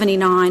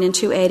 279 and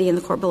 280 in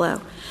the Court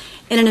below.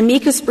 In an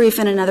amicus brief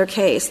in another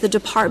case, the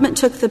Department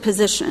took the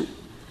position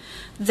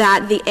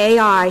that the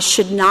AI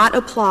should not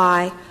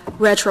apply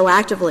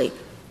retroactively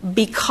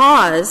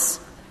because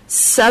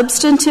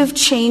substantive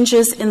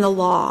changes in the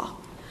law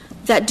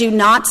that do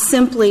not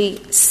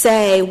simply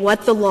say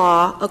what the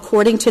law,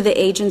 according to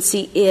the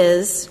agency,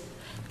 is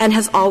and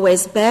has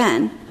always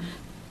been,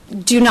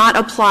 do not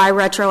apply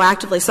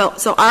retroactively.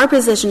 So our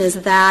position is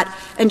that,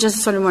 and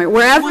Justice Sotomayor,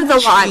 wherever the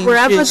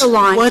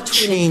line what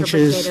between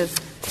changes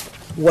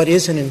what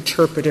is an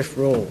interpretive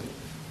rule?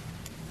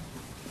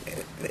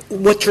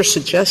 What you're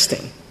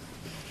suggesting,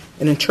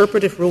 an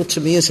interpretive rule to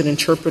me is an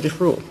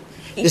interpretive rule.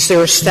 Is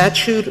there a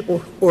statute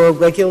or a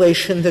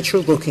regulation that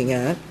you're looking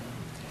at,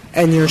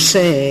 and you're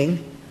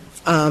saying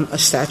a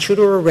statute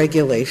or a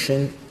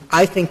regulation,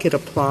 I think it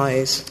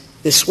applies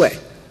this way?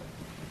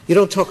 You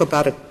don't talk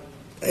about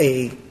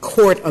a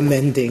court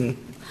amending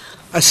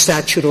a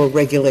statute or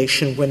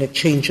regulation when it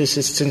changes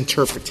its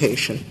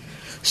interpretation.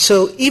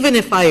 So even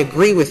if I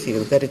agree with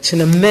you that it's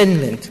an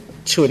amendment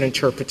to an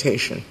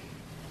interpretation,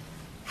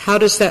 how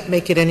does that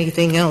make it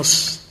anything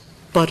else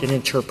but an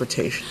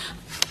interpretation?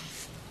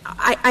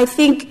 I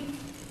think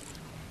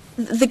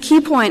the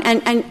key point,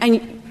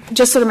 and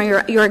just sort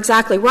of you're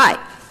exactly right.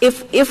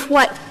 If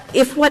what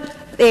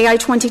AI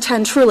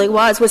 2010 truly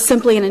was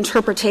simply an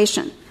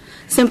interpretation,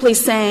 simply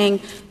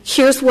saying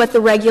here's what the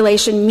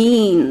regulation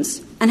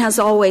means and has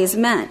always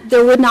meant,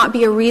 there would not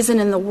be a reason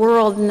in the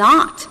world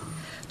not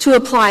to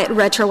apply it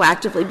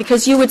retroactively,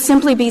 because you would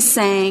simply be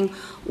saying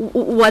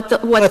what the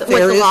law is. But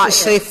there is a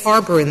safe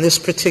harbor in this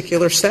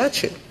particular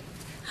statute,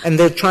 and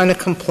they're trying to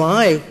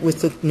comply with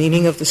the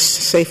meaning of the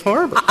safe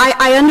harbor.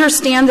 I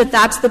understand that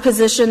that's the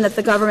position that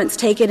the government's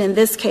taken in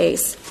this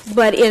case,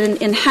 but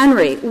in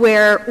Henry,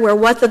 where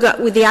what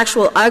the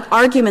actual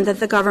argument that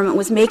the government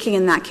was making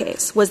in that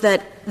case was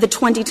that the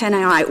 2010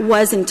 AI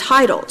was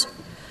entitled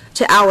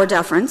to our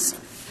deference,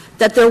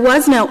 that there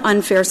was no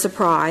unfair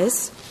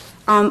surprise,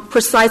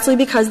 precisely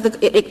because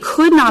it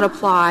could not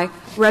apply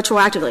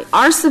retroactively.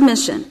 Our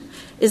submission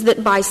is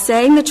that by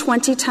saying the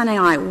 2010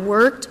 AI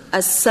worked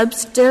a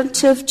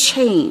substantive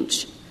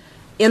change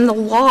in the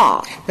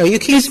law. Now, you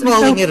keep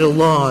calling it a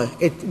law.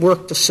 It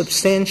worked a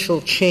substantial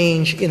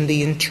change in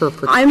the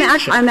interpretation.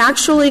 I'm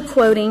actually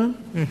quoting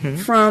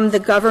from the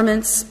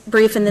government's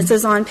brief, and this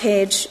is on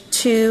page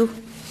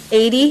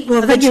 280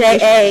 of the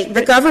JA.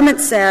 The government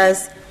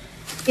says,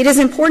 it is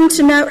important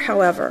to note,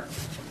 however,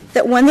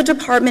 that when the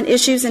Department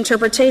issues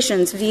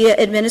interpretations via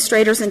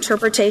administrators'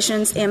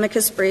 interpretations,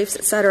 amicus briefs,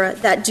 et cetera,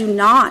 that do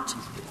not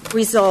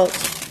result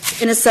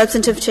in a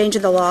substantive change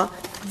in the law,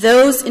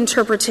 those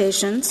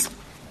interpretations,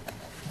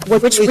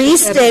 which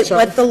restate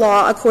what the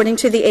law, according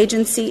to the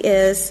agency,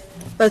 is,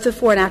 both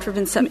before and after have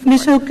been set forth.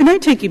 Ms. Ho, can I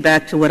take you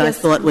back to what I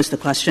thought was the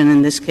question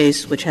in this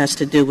case, which has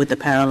to do with the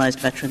paralyzed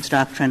veterans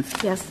doctrine?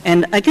 Yes.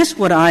 And I guess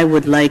what I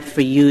would like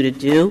for you to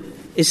do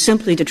is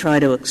simply to try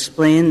to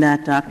explain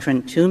that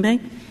doctrine to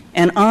me.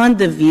 And on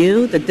the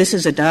view that this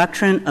is a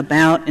doctrine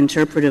about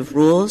interpretive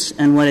rules,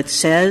 and what it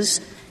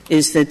says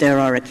is that there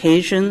are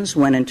occasions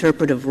when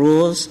interpretive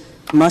rules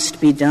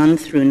must be done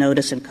through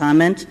notice and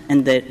comment,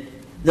 and that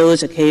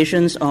those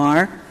occasions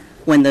are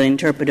when the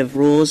interpretive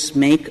rules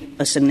make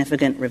a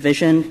significant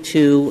revision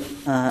to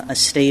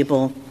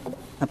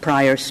a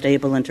prior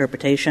stable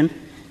interpretation.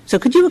 So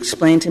could you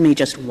explain to me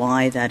just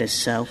why that is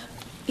so?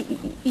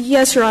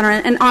 Yes, Your Honor,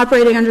 and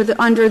operating under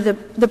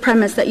the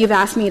premise that you've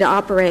asked me to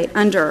operate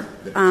under.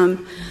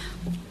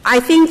 I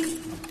think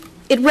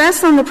it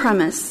rests on the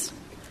premise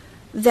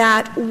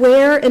that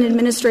where in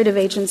administrative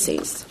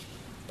agencies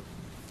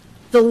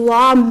the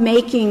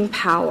law-making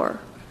power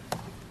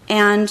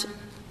and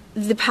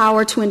the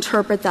power to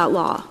interpret that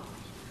law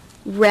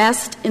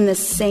rest in the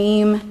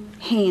same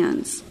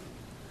hands,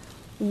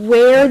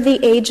 where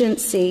the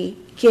agency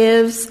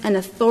gives an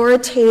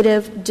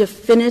authoritative,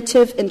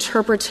 definitive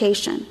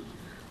interpretation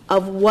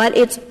of what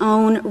its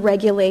own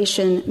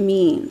regulation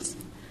means.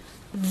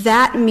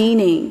 That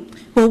meaning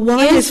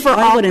is, for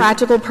all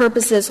practical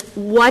purposes,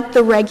 what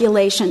the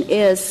regulation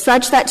is,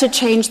 such that to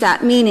change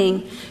that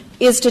meaning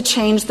is to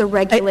change the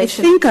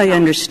regulation. I think I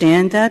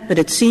understand that, but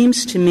it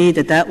seems to me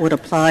that that would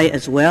apply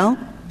as well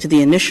to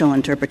the initial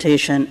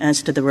interpretation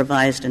as to the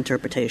revised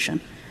interpretation.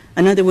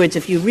 In other words,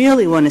 if you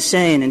really want to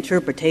say an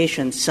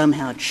interpretation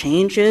somehow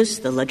changes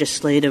the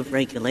legislative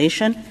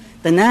regulation,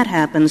 then that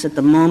happens at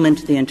the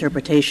moment the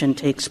interpretation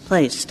takes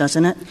place,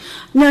 doesn't it?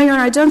 No, Your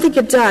Honor, I don't think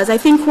it does. I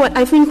think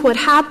what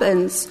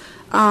happens,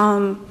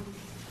 and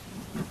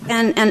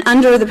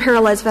under the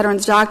paralyzed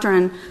veterans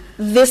doctrine,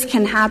 this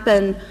can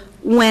happen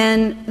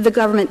when the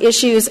government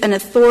issues an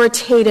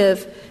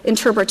authoritative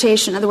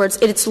interpretation. In other words,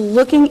 it's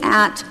looking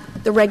at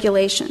the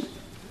regulation,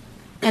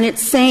 and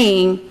it's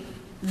saying,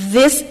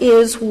 this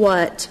is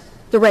what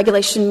the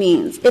regulation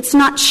means. It's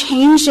not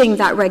changing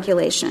that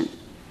regulation,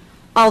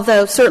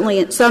 although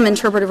certainly some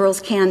interpretive rules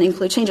can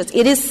include changes.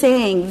 It is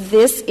saying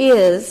this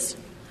is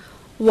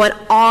what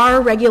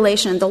our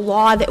regulation, the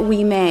law that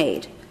we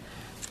made,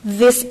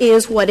 this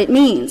is what it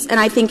means. And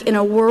I think in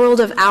a world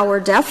of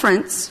our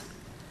deference,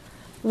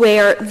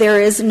 where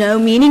there is no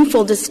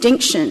meaningful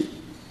distinction,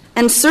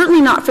 and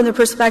certainly not from the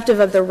perspective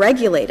of the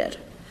regulated,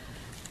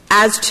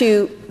 as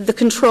to the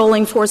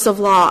controlling force of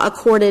law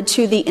accorded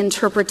to the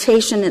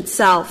interpretation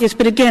itself. Yes,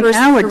 but again,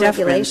 our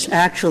deference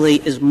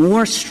actually is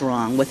more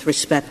strong with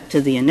respect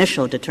to the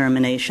initial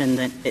determination,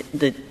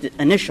 the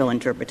initial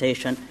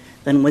interpretation,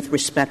 than with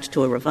respect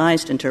to a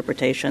revised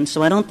interpretation.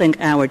 So I don't think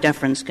our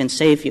deference can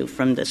save you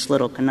from this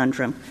little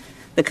conundrum.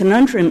 The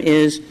conundrum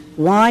is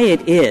why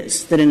it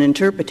is that an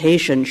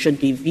interpretation should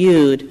be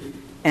viewed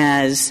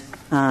as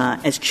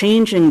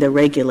changing the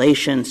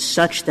regulation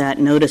such that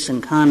notice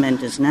and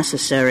comment is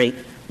necessary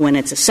when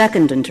it's a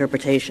second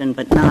interpretation,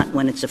 but not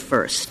when it's a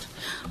first.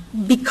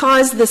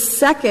 Because the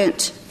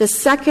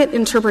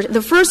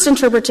first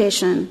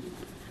interpretation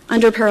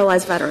under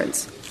paralyzed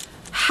veterans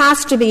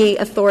has to be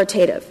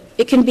authoritative.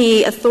 It can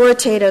be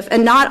authoritative,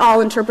 and not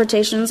all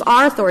interpretations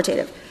are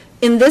authoritative.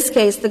 In this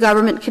case, the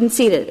government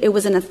conceded it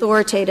was an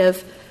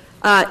authoritative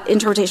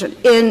interpretation.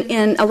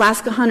 In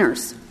Alaska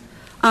Hunters,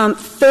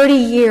 30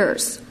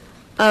 years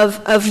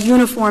of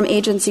uniform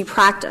agency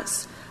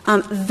practice,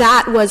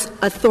 that was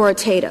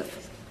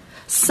authoritative.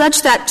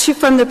 Such that,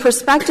 from the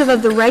perspective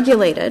of the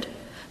regulated,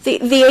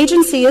 the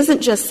agency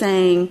isn't just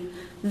saying,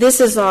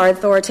 this is our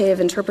authoritative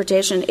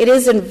interpretation. It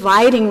is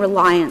inviting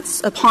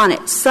reliance upon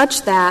it,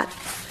 such that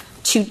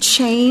to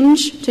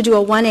change, to do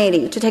a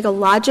 180, to take a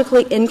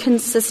logically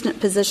inconsistent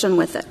position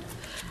with it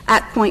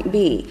at point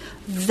B,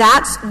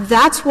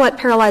 that's what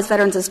paralyzed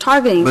veterans is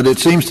targeting. But it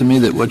seems to me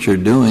that what you're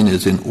doing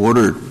is, in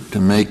order to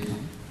make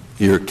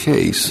your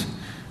case,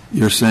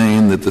 you're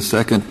saying that the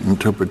second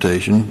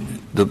interpretation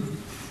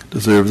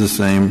deserves the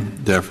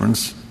same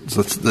deference,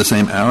 the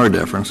same hour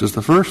deference as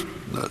the first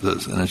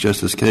does. And as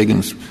Justice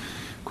Kagan's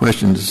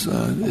questions,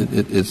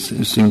 it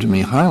seemed to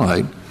me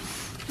highlight,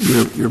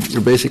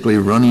 you're basically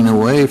running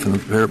away from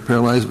the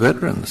paralyzed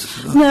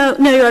veterans. No,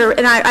 Your Honor,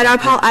 and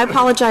I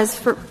apologize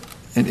for.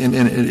 And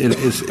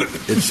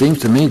it seems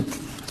to me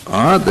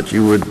odd that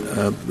you would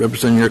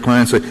represent your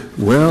client and say,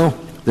 well,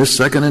 this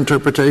second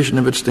interpretation,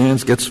 if it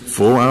stands, gets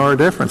full hour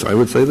deference. I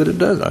would say that it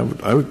does.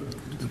 I would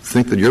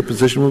think that your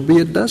position would be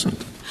it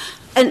doesn't.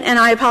 And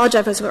I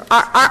apologize for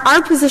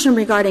our position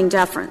regarding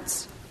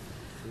deference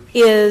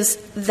is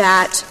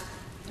that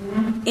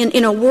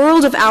in a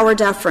world of hour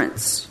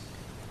deference,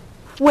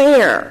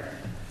 where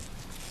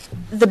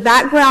the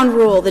background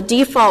rule, the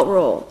default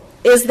rule,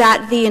 is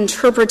that the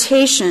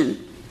interpretation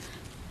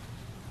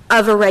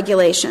of a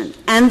regulation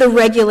and the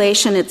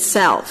regulation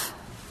itself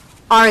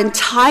are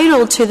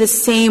entitled to the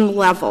same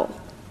level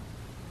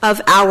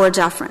of hour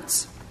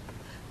deference.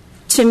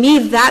 To me,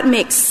 that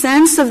makes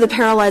sense of the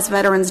paralyzed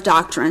veterans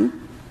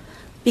doctrine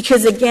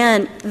because,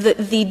 again,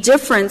 the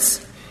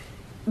difference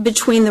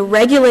between the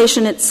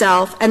regulation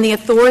itself and the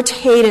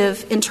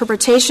authoritative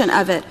interpretation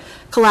of it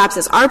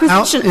collapses. Our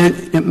position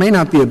it may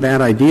not be a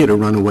bad idea to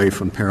run away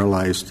from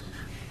paralyzed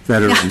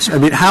veterans. I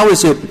mean, how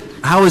is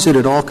it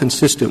at all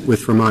consistent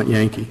with Vermont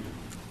Yankee?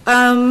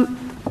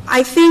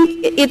 I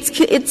think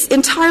it's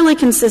entirely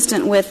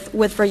consistent with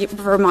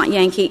Vermont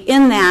Yankee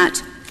in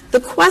that the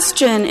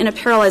question in a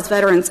paralyzed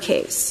veterans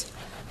case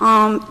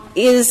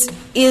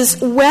is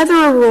whether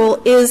a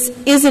rule is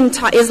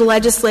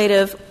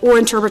legislative or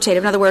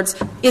interpretative. In other words,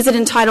 is it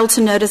entitled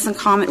to notice and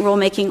comment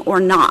rulemaking or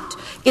not?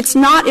 It's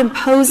not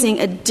imposing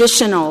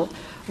additional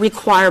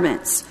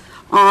requirements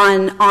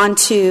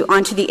onto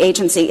the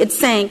agency. It's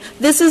saying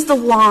this is the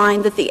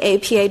line that the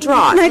APA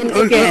draws.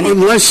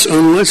 Unless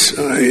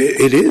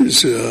it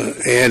is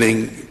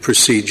adding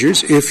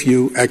procedures, if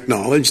you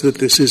acknowledge that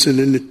this is an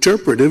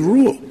interpretive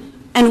rule.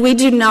 And we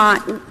don't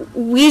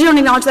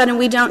acknowledge that, and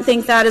we don't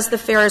think that is the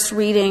fairest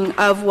reading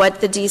of what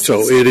the D.C.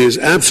 So it is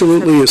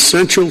absolutely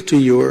essential to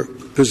your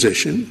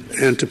position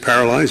and to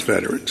paralyzed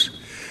veterans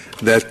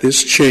that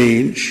this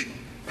change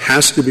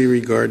has to be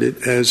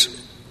regarded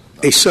as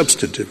a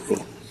substantive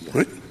rule,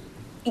 right?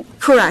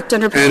 Correct.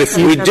 And if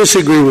we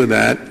disagree with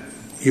that,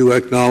 you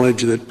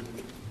acknowledge that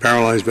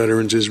paralyzed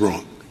veterans is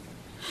wrong.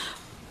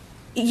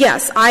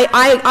 Yes,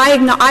 I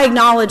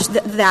acknowledge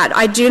that.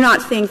 I do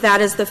not think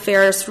that is the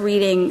fairest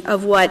reading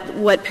of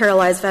what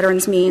paralyzed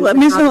veterans mean. Well,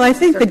 Ms. Hill, I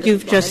think that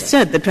you've just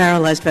said that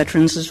paralyzed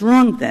veterans is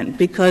wrong then,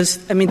 because,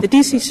 I mean, the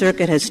D.C.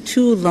 Circuit has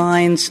two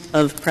lines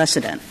of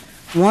precedent.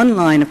 One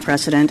line of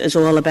precedent is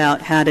all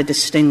about how to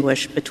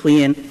distinguish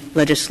between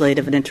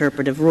legislative and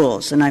interpretive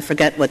rules. And I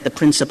forget what the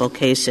principal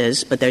case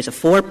is, but there's a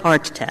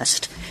 4-part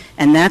test,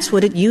 and that's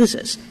what it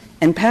uses.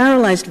 And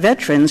paralyzed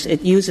veterans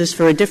it uses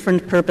for a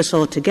different purpose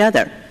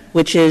altogether,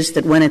 which is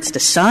that when it's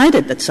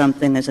decided that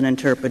something is an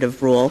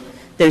interpretive rule,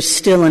 there's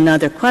still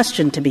another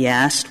question to be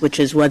asked, which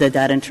is whether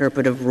that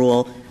interpretive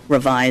rule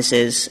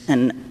revises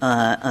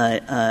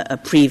a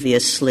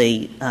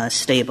previously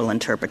stable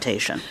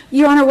interpretation.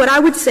 Your Honor, what I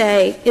would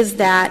say is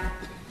that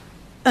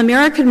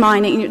American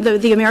mining,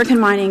 the American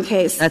mining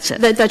case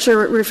that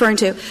you're referring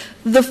to,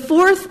 the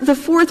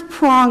fourth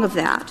prong of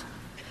that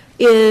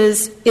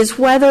is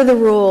whether the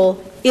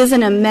rule is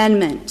an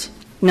amendment.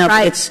 No,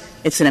 right?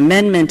 It's an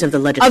amendment of the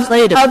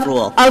legislative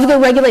rule. Of the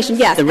regulation,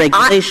 yes. The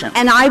regulation.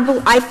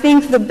 I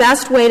think the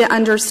best way to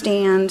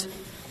understand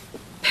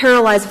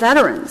paralyzed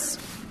veterans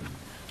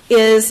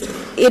is,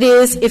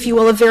 if you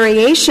will, a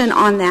variation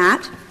on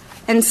that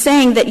and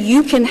saying that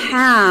you can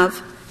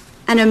have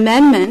an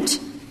amendment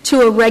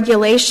to a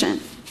regulation.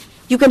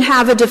 You can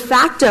have a de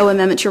facto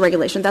amendment to a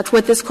regulation. That's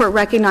what this Court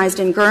recognized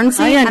in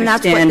Guernsey, and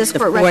that's what this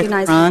Court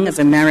recognized in I understand the fourth prong of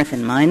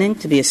American mining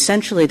to be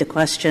essentially the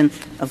question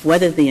of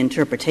whether the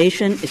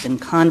interpretation is in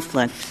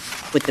conflict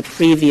with the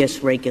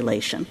previous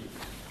regulation.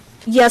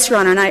 Yes, Your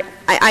Honor, and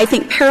I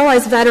think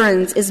paralyzed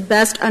veterans is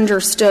best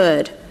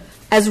understood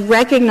as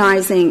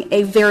recognizing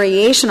a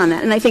variation on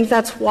that. And I think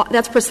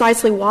that's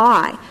precisely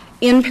why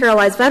in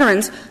paralyzed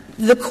veterans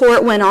the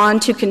Court went on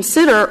to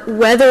consider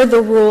whether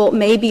the rule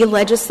may be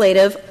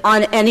legislative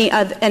on any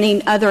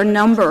other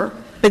number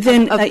but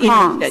then, of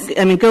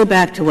prongs. Go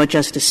back to what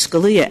Justice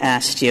Scalia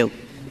asked you,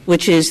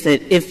 which is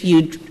that if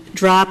you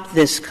drop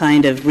this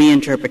kind of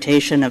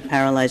reinterpretation of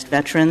paralyzed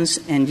veterans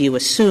and you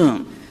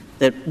assume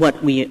that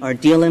what we are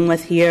dealing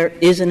with here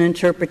is an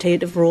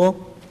interpretative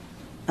rule,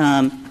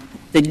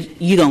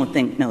 that you don't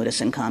think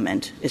notice and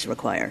comment is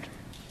required.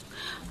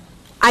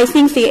 I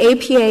think the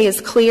APA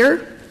is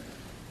clear.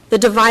 The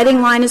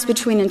dividing line is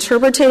between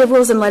interpretative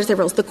rules and legislative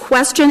rules. The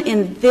question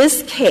in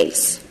this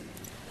case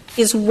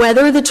is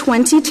whether the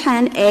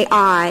 2010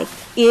 AI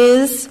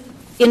is,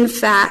 in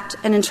fact,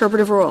 an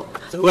interpretive rule.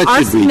 So what Our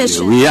should we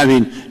submission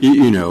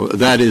do?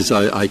 That is,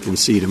 I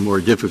concede, a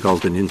more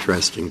difficult and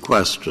interesting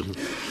question.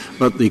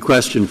 But the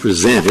question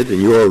presented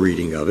in your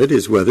reading of it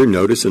is whether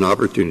notice and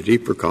opportunity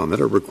for comment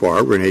are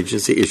required when an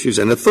agency issues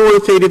an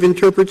authoritative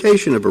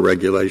interpretation of a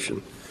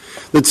regulation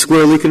that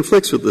squarely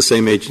conflicts with the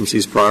same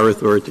agency's prior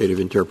authoritative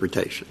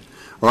interpretation.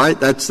 All right?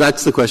 That's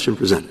the question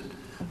presented.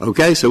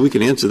 Okay? So we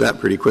can answer that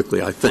pretty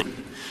quickly, I think.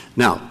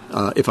 Now,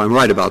 if I'm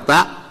right about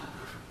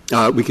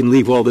that, we can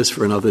leave all this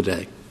for another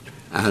day.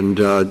 And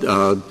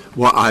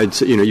I'd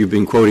say, you've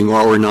been quoting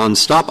Orwell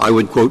nonstop. I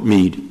would quote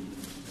Mead.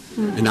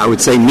 And I would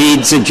say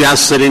Mead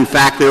suggests that, in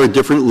fact, there are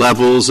different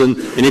levels and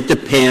it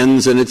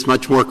depends and it's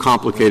much more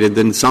complicated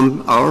than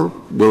some are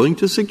willing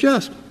to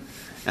suggest.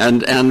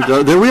 And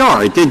there we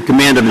are. It did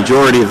command a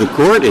majority of the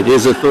Court. It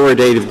is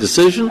authoritative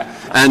decision.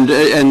 And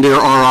there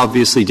are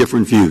obviously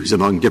different views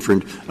among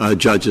different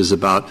judges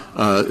about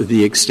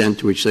the extent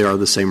to which they are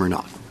the same or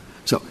not.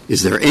 So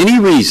is there any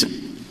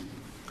reason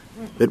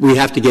that we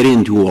have to get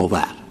into all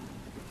that?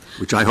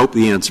 Which I hope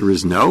the answer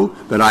is no,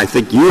 but I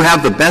think you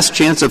have the best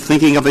chance of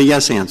thinking of a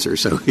yes answer.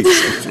 So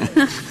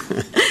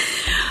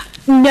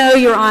No,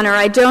 Your Honor.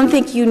 I don't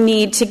think you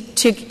need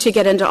to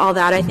get into all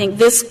that. I think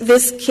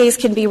this case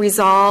can be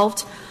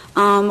resolved,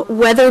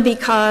 whether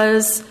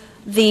because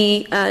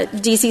the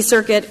D.C.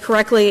 Circuit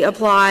correctly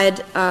applied,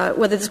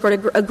 whether this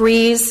Court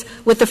agrees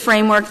with the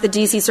framework the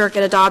D.C.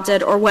 Circuit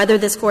adopted, or whether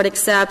this Court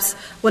accepts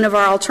one of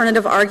our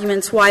alternative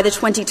arguments why the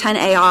 2010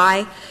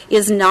 AI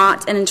is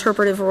not an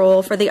interpretive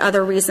rule for the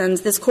other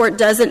reasons. This Court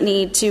doesn't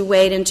need to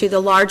wade into the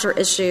larger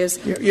issues.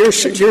 You're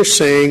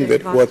saying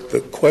that what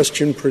the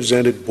question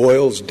presented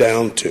boils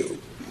down to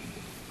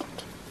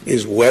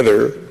is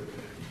whether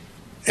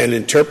an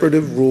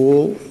interpretive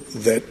rule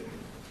that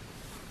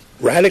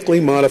radically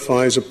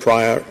modifies a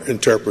prior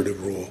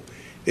interpretive rule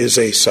is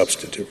a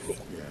substantive rule.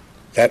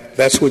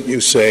 That's what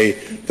you say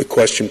the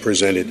question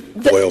presented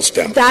boils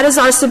down to. That is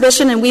our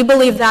submission, and we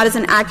believe that is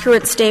an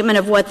accurate statement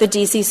of what the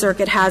D.C.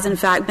 Circuit has, in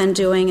fact, been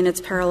doing in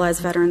its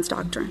paralyzed veterans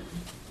doctrine.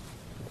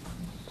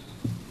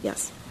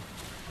 Yes.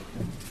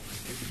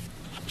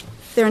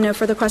 There are no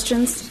further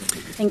questions?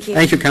 Thank you.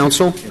 Thank you,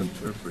 counsel.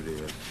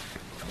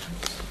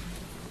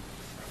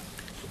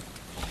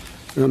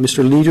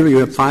 Mr. Leader, you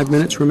have 5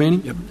 minutes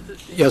remaining. Yep.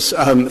 Yes,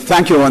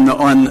 thank you. On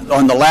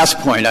the last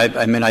point,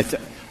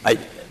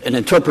 an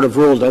interpretive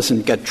rule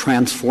doesn't get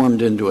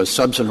transformed into a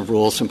substantive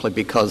rule simply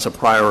because a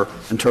prior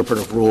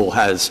interpretive rule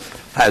has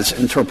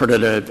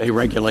interpreted a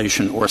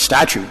regulation or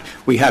statute.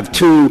 We have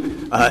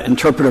two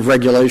interpretive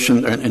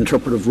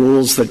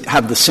rules that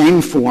have the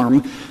same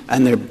form,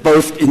 and they're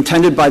both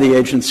intended by the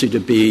agency to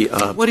be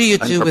What do you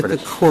do with the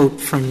quote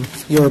from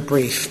your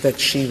brief that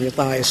she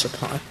relies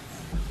upon?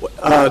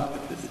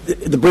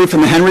 The brief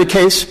in the Henry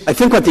case, I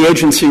think what the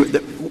agency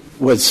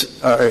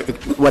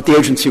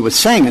was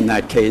saying in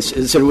that case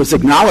is that it was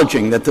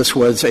acknowledging that this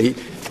was a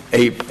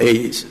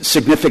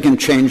significant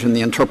change in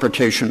the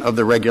interpretation of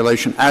the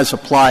regulation as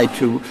applied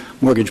to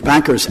mortgage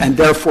bankers, and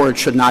therefore it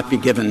should not be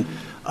given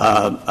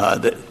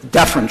the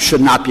deference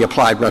should not be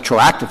applied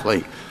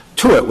retroactively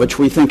to it, which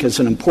we think is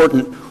an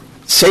important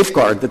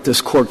safeguard that this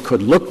Court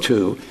could look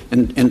to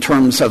in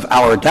terms of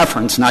our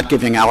deference, not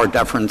giving our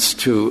deference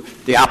to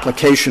the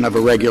application of a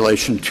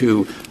regulation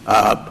to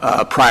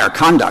prior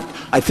conduct.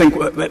 I think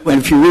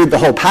if you read the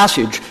whole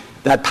passage,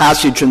 that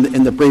passage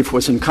in the brief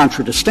was in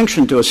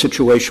contradistinction to a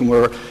situation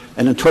where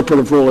an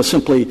interpretive rule is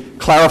simply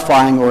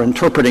clarifying or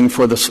interpreting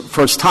for the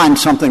first time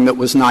something that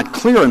was not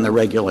clear in the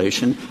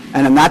regulation.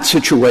 And in that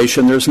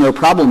situation, there's no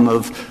problem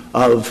of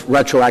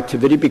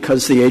retroactivity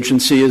because the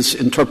agency is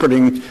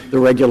interpreting the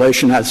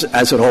regulation as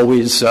it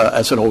always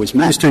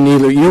meant. Mr.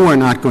 Kneedler, you are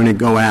not going to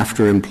go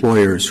after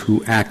employers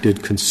who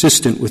acted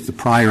consistent with the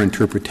prior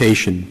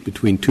interpretation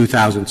between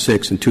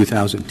 2006 and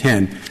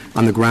 2010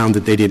 on the ground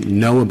that they didn't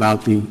know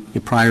about the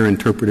prior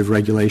interpretive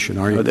regulation,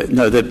 are you?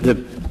 No, the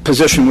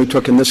position we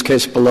took in this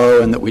case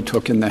below and that we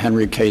took in the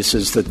Henry case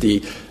is that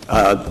the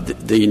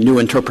new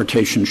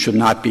interpretation should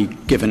not be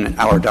given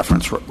our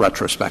deference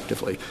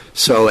retrospectively.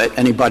 So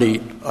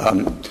anybody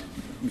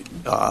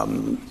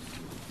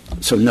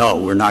so no,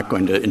 we're not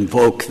going to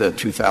invoke the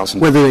 2000.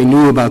 Whether they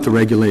knew about the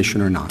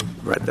regulation or not.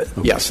 Right.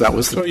 Yes, that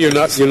was. So you're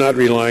not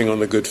relying on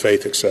the good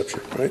faith exception,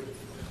 right?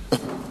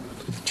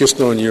 Just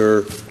on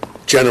your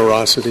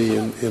generosity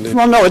in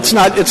Well, no, it's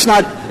not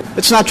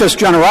just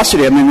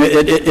generosity. I mean,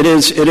 it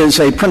is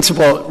a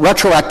principle.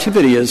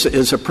 Retroactivity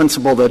is a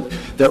principle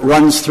that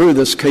runs through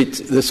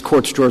this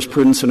court's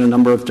jurisprudence in a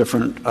number of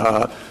different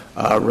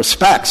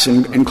respects,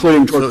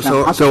 including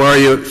Georgetown. So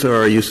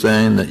are you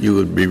saying that you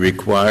would be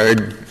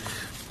required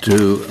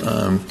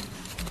to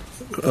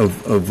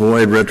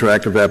avoid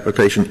retroactive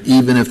application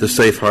even if the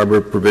safe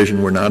harbor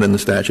provision were not in the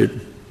statute?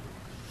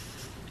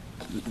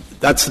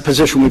 That's the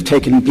position we've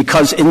taken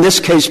because in this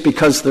case,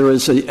 because there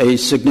is a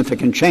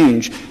significant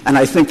change, and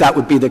I think that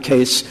would be the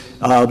case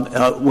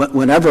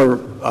whenever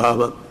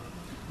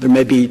there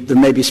may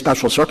be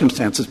special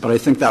circumstances, but I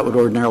think that would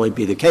ordinarily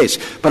be the case.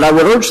 But I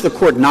would urge the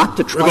Court not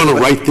to try. We're going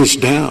to write this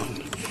down.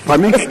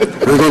 Pardon me?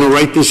 We're going to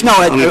write this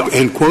down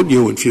and quote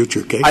you in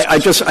future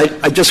cases.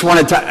 I just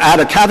wanted to add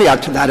a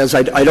caveat to that, as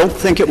I don't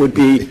think it would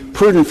be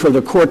prudent for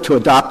the Court to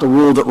adopt a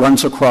rule that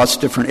runs across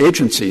different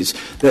agencies.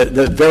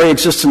 The very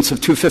existence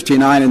of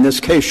 259 in this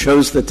case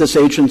shows that this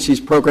agency's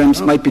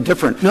programs might be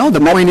different. No,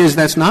 the point is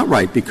that's not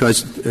right,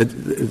 because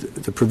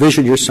the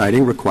provision you're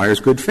citing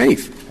requires good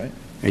faith. Right.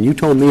 And you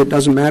told me it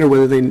doesn't matter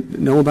whether they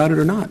know about it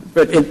or not.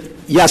 But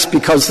yes,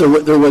 because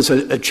there was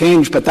a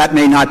change, but that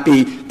may not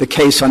be the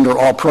case under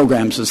all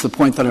programs, is the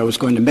point that I was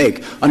going to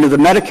make. Under the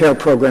Medicare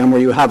program,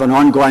 where you have an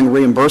ongoing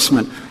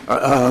reimbursement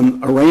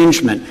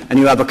arrangement, and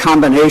you have a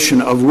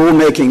combination of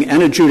rulemaking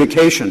and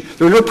adjudication,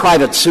 there are no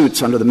private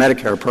suits under the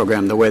Medicare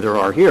program the way there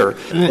are here.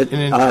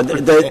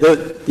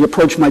 The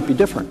approach might be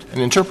different. An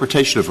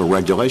interpretation of a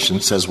regulation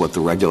says what the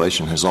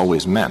regulation has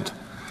always meant.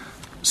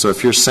 So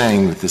if you're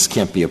saying that this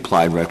can't be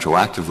applied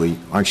retroactively,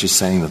 aren't you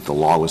saying that the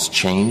law was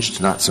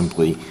changed, not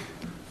simply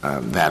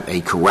that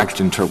a correct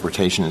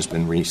interpretation has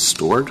been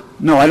restored?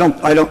 No, I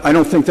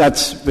don't think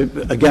that's,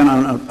 again,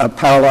 on a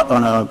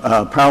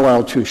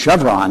parallel to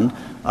Chevron.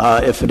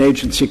 If an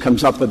agency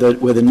comes up with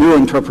a new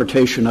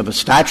interpretation of a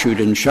statute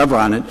in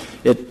Chevron,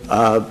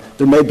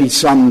 there may be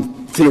some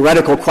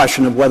theoretical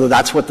question of whether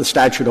that's what the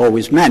statute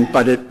always meant,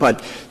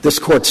 but this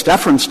Court's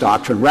deference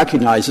doctrine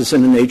recognizes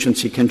that an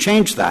agency can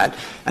change that,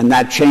 and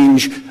that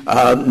change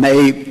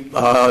may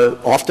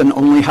often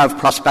only have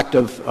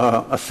prospective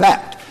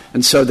effect.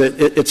 And so that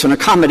it's an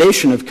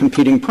accommodation of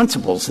competing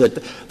principles, that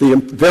the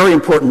very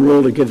important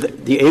rule to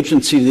give the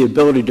agency the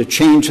ability to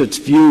change its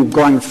view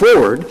going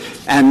forward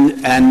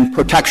and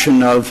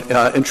protection of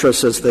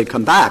interests as they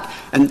come back.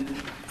 And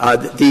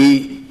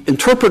the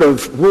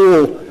interpretive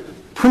rule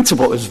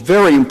principle is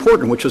very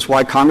important, which is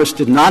why Congress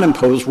did not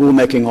impose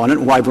rulemaking on it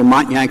and why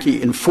Vermont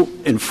Yankee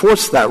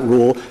enforced that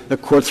rule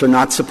that courts are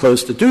not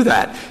supposed to do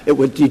that. It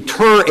would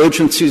deter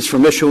agencies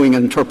from issuing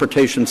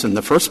interpretations in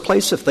the first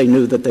place if they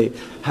knew that they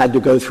had to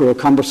go through a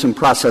cumbersome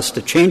process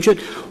to change it.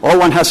 All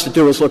one has to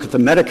do is look at the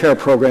Medicare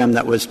program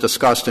that was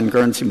discussed in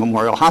Guernsey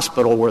Memorial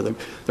Hospital, where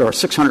there are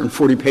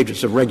 640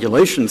 pages of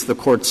regulations, the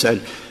Court said,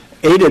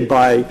 aided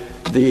by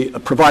the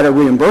provider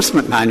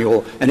reimbursement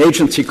manual. An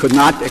agency could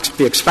not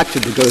be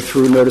expected to go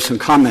through notice and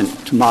comment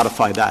to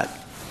modify that.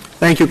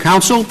 Thank you,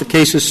 counsel. The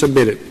case is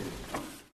submitted.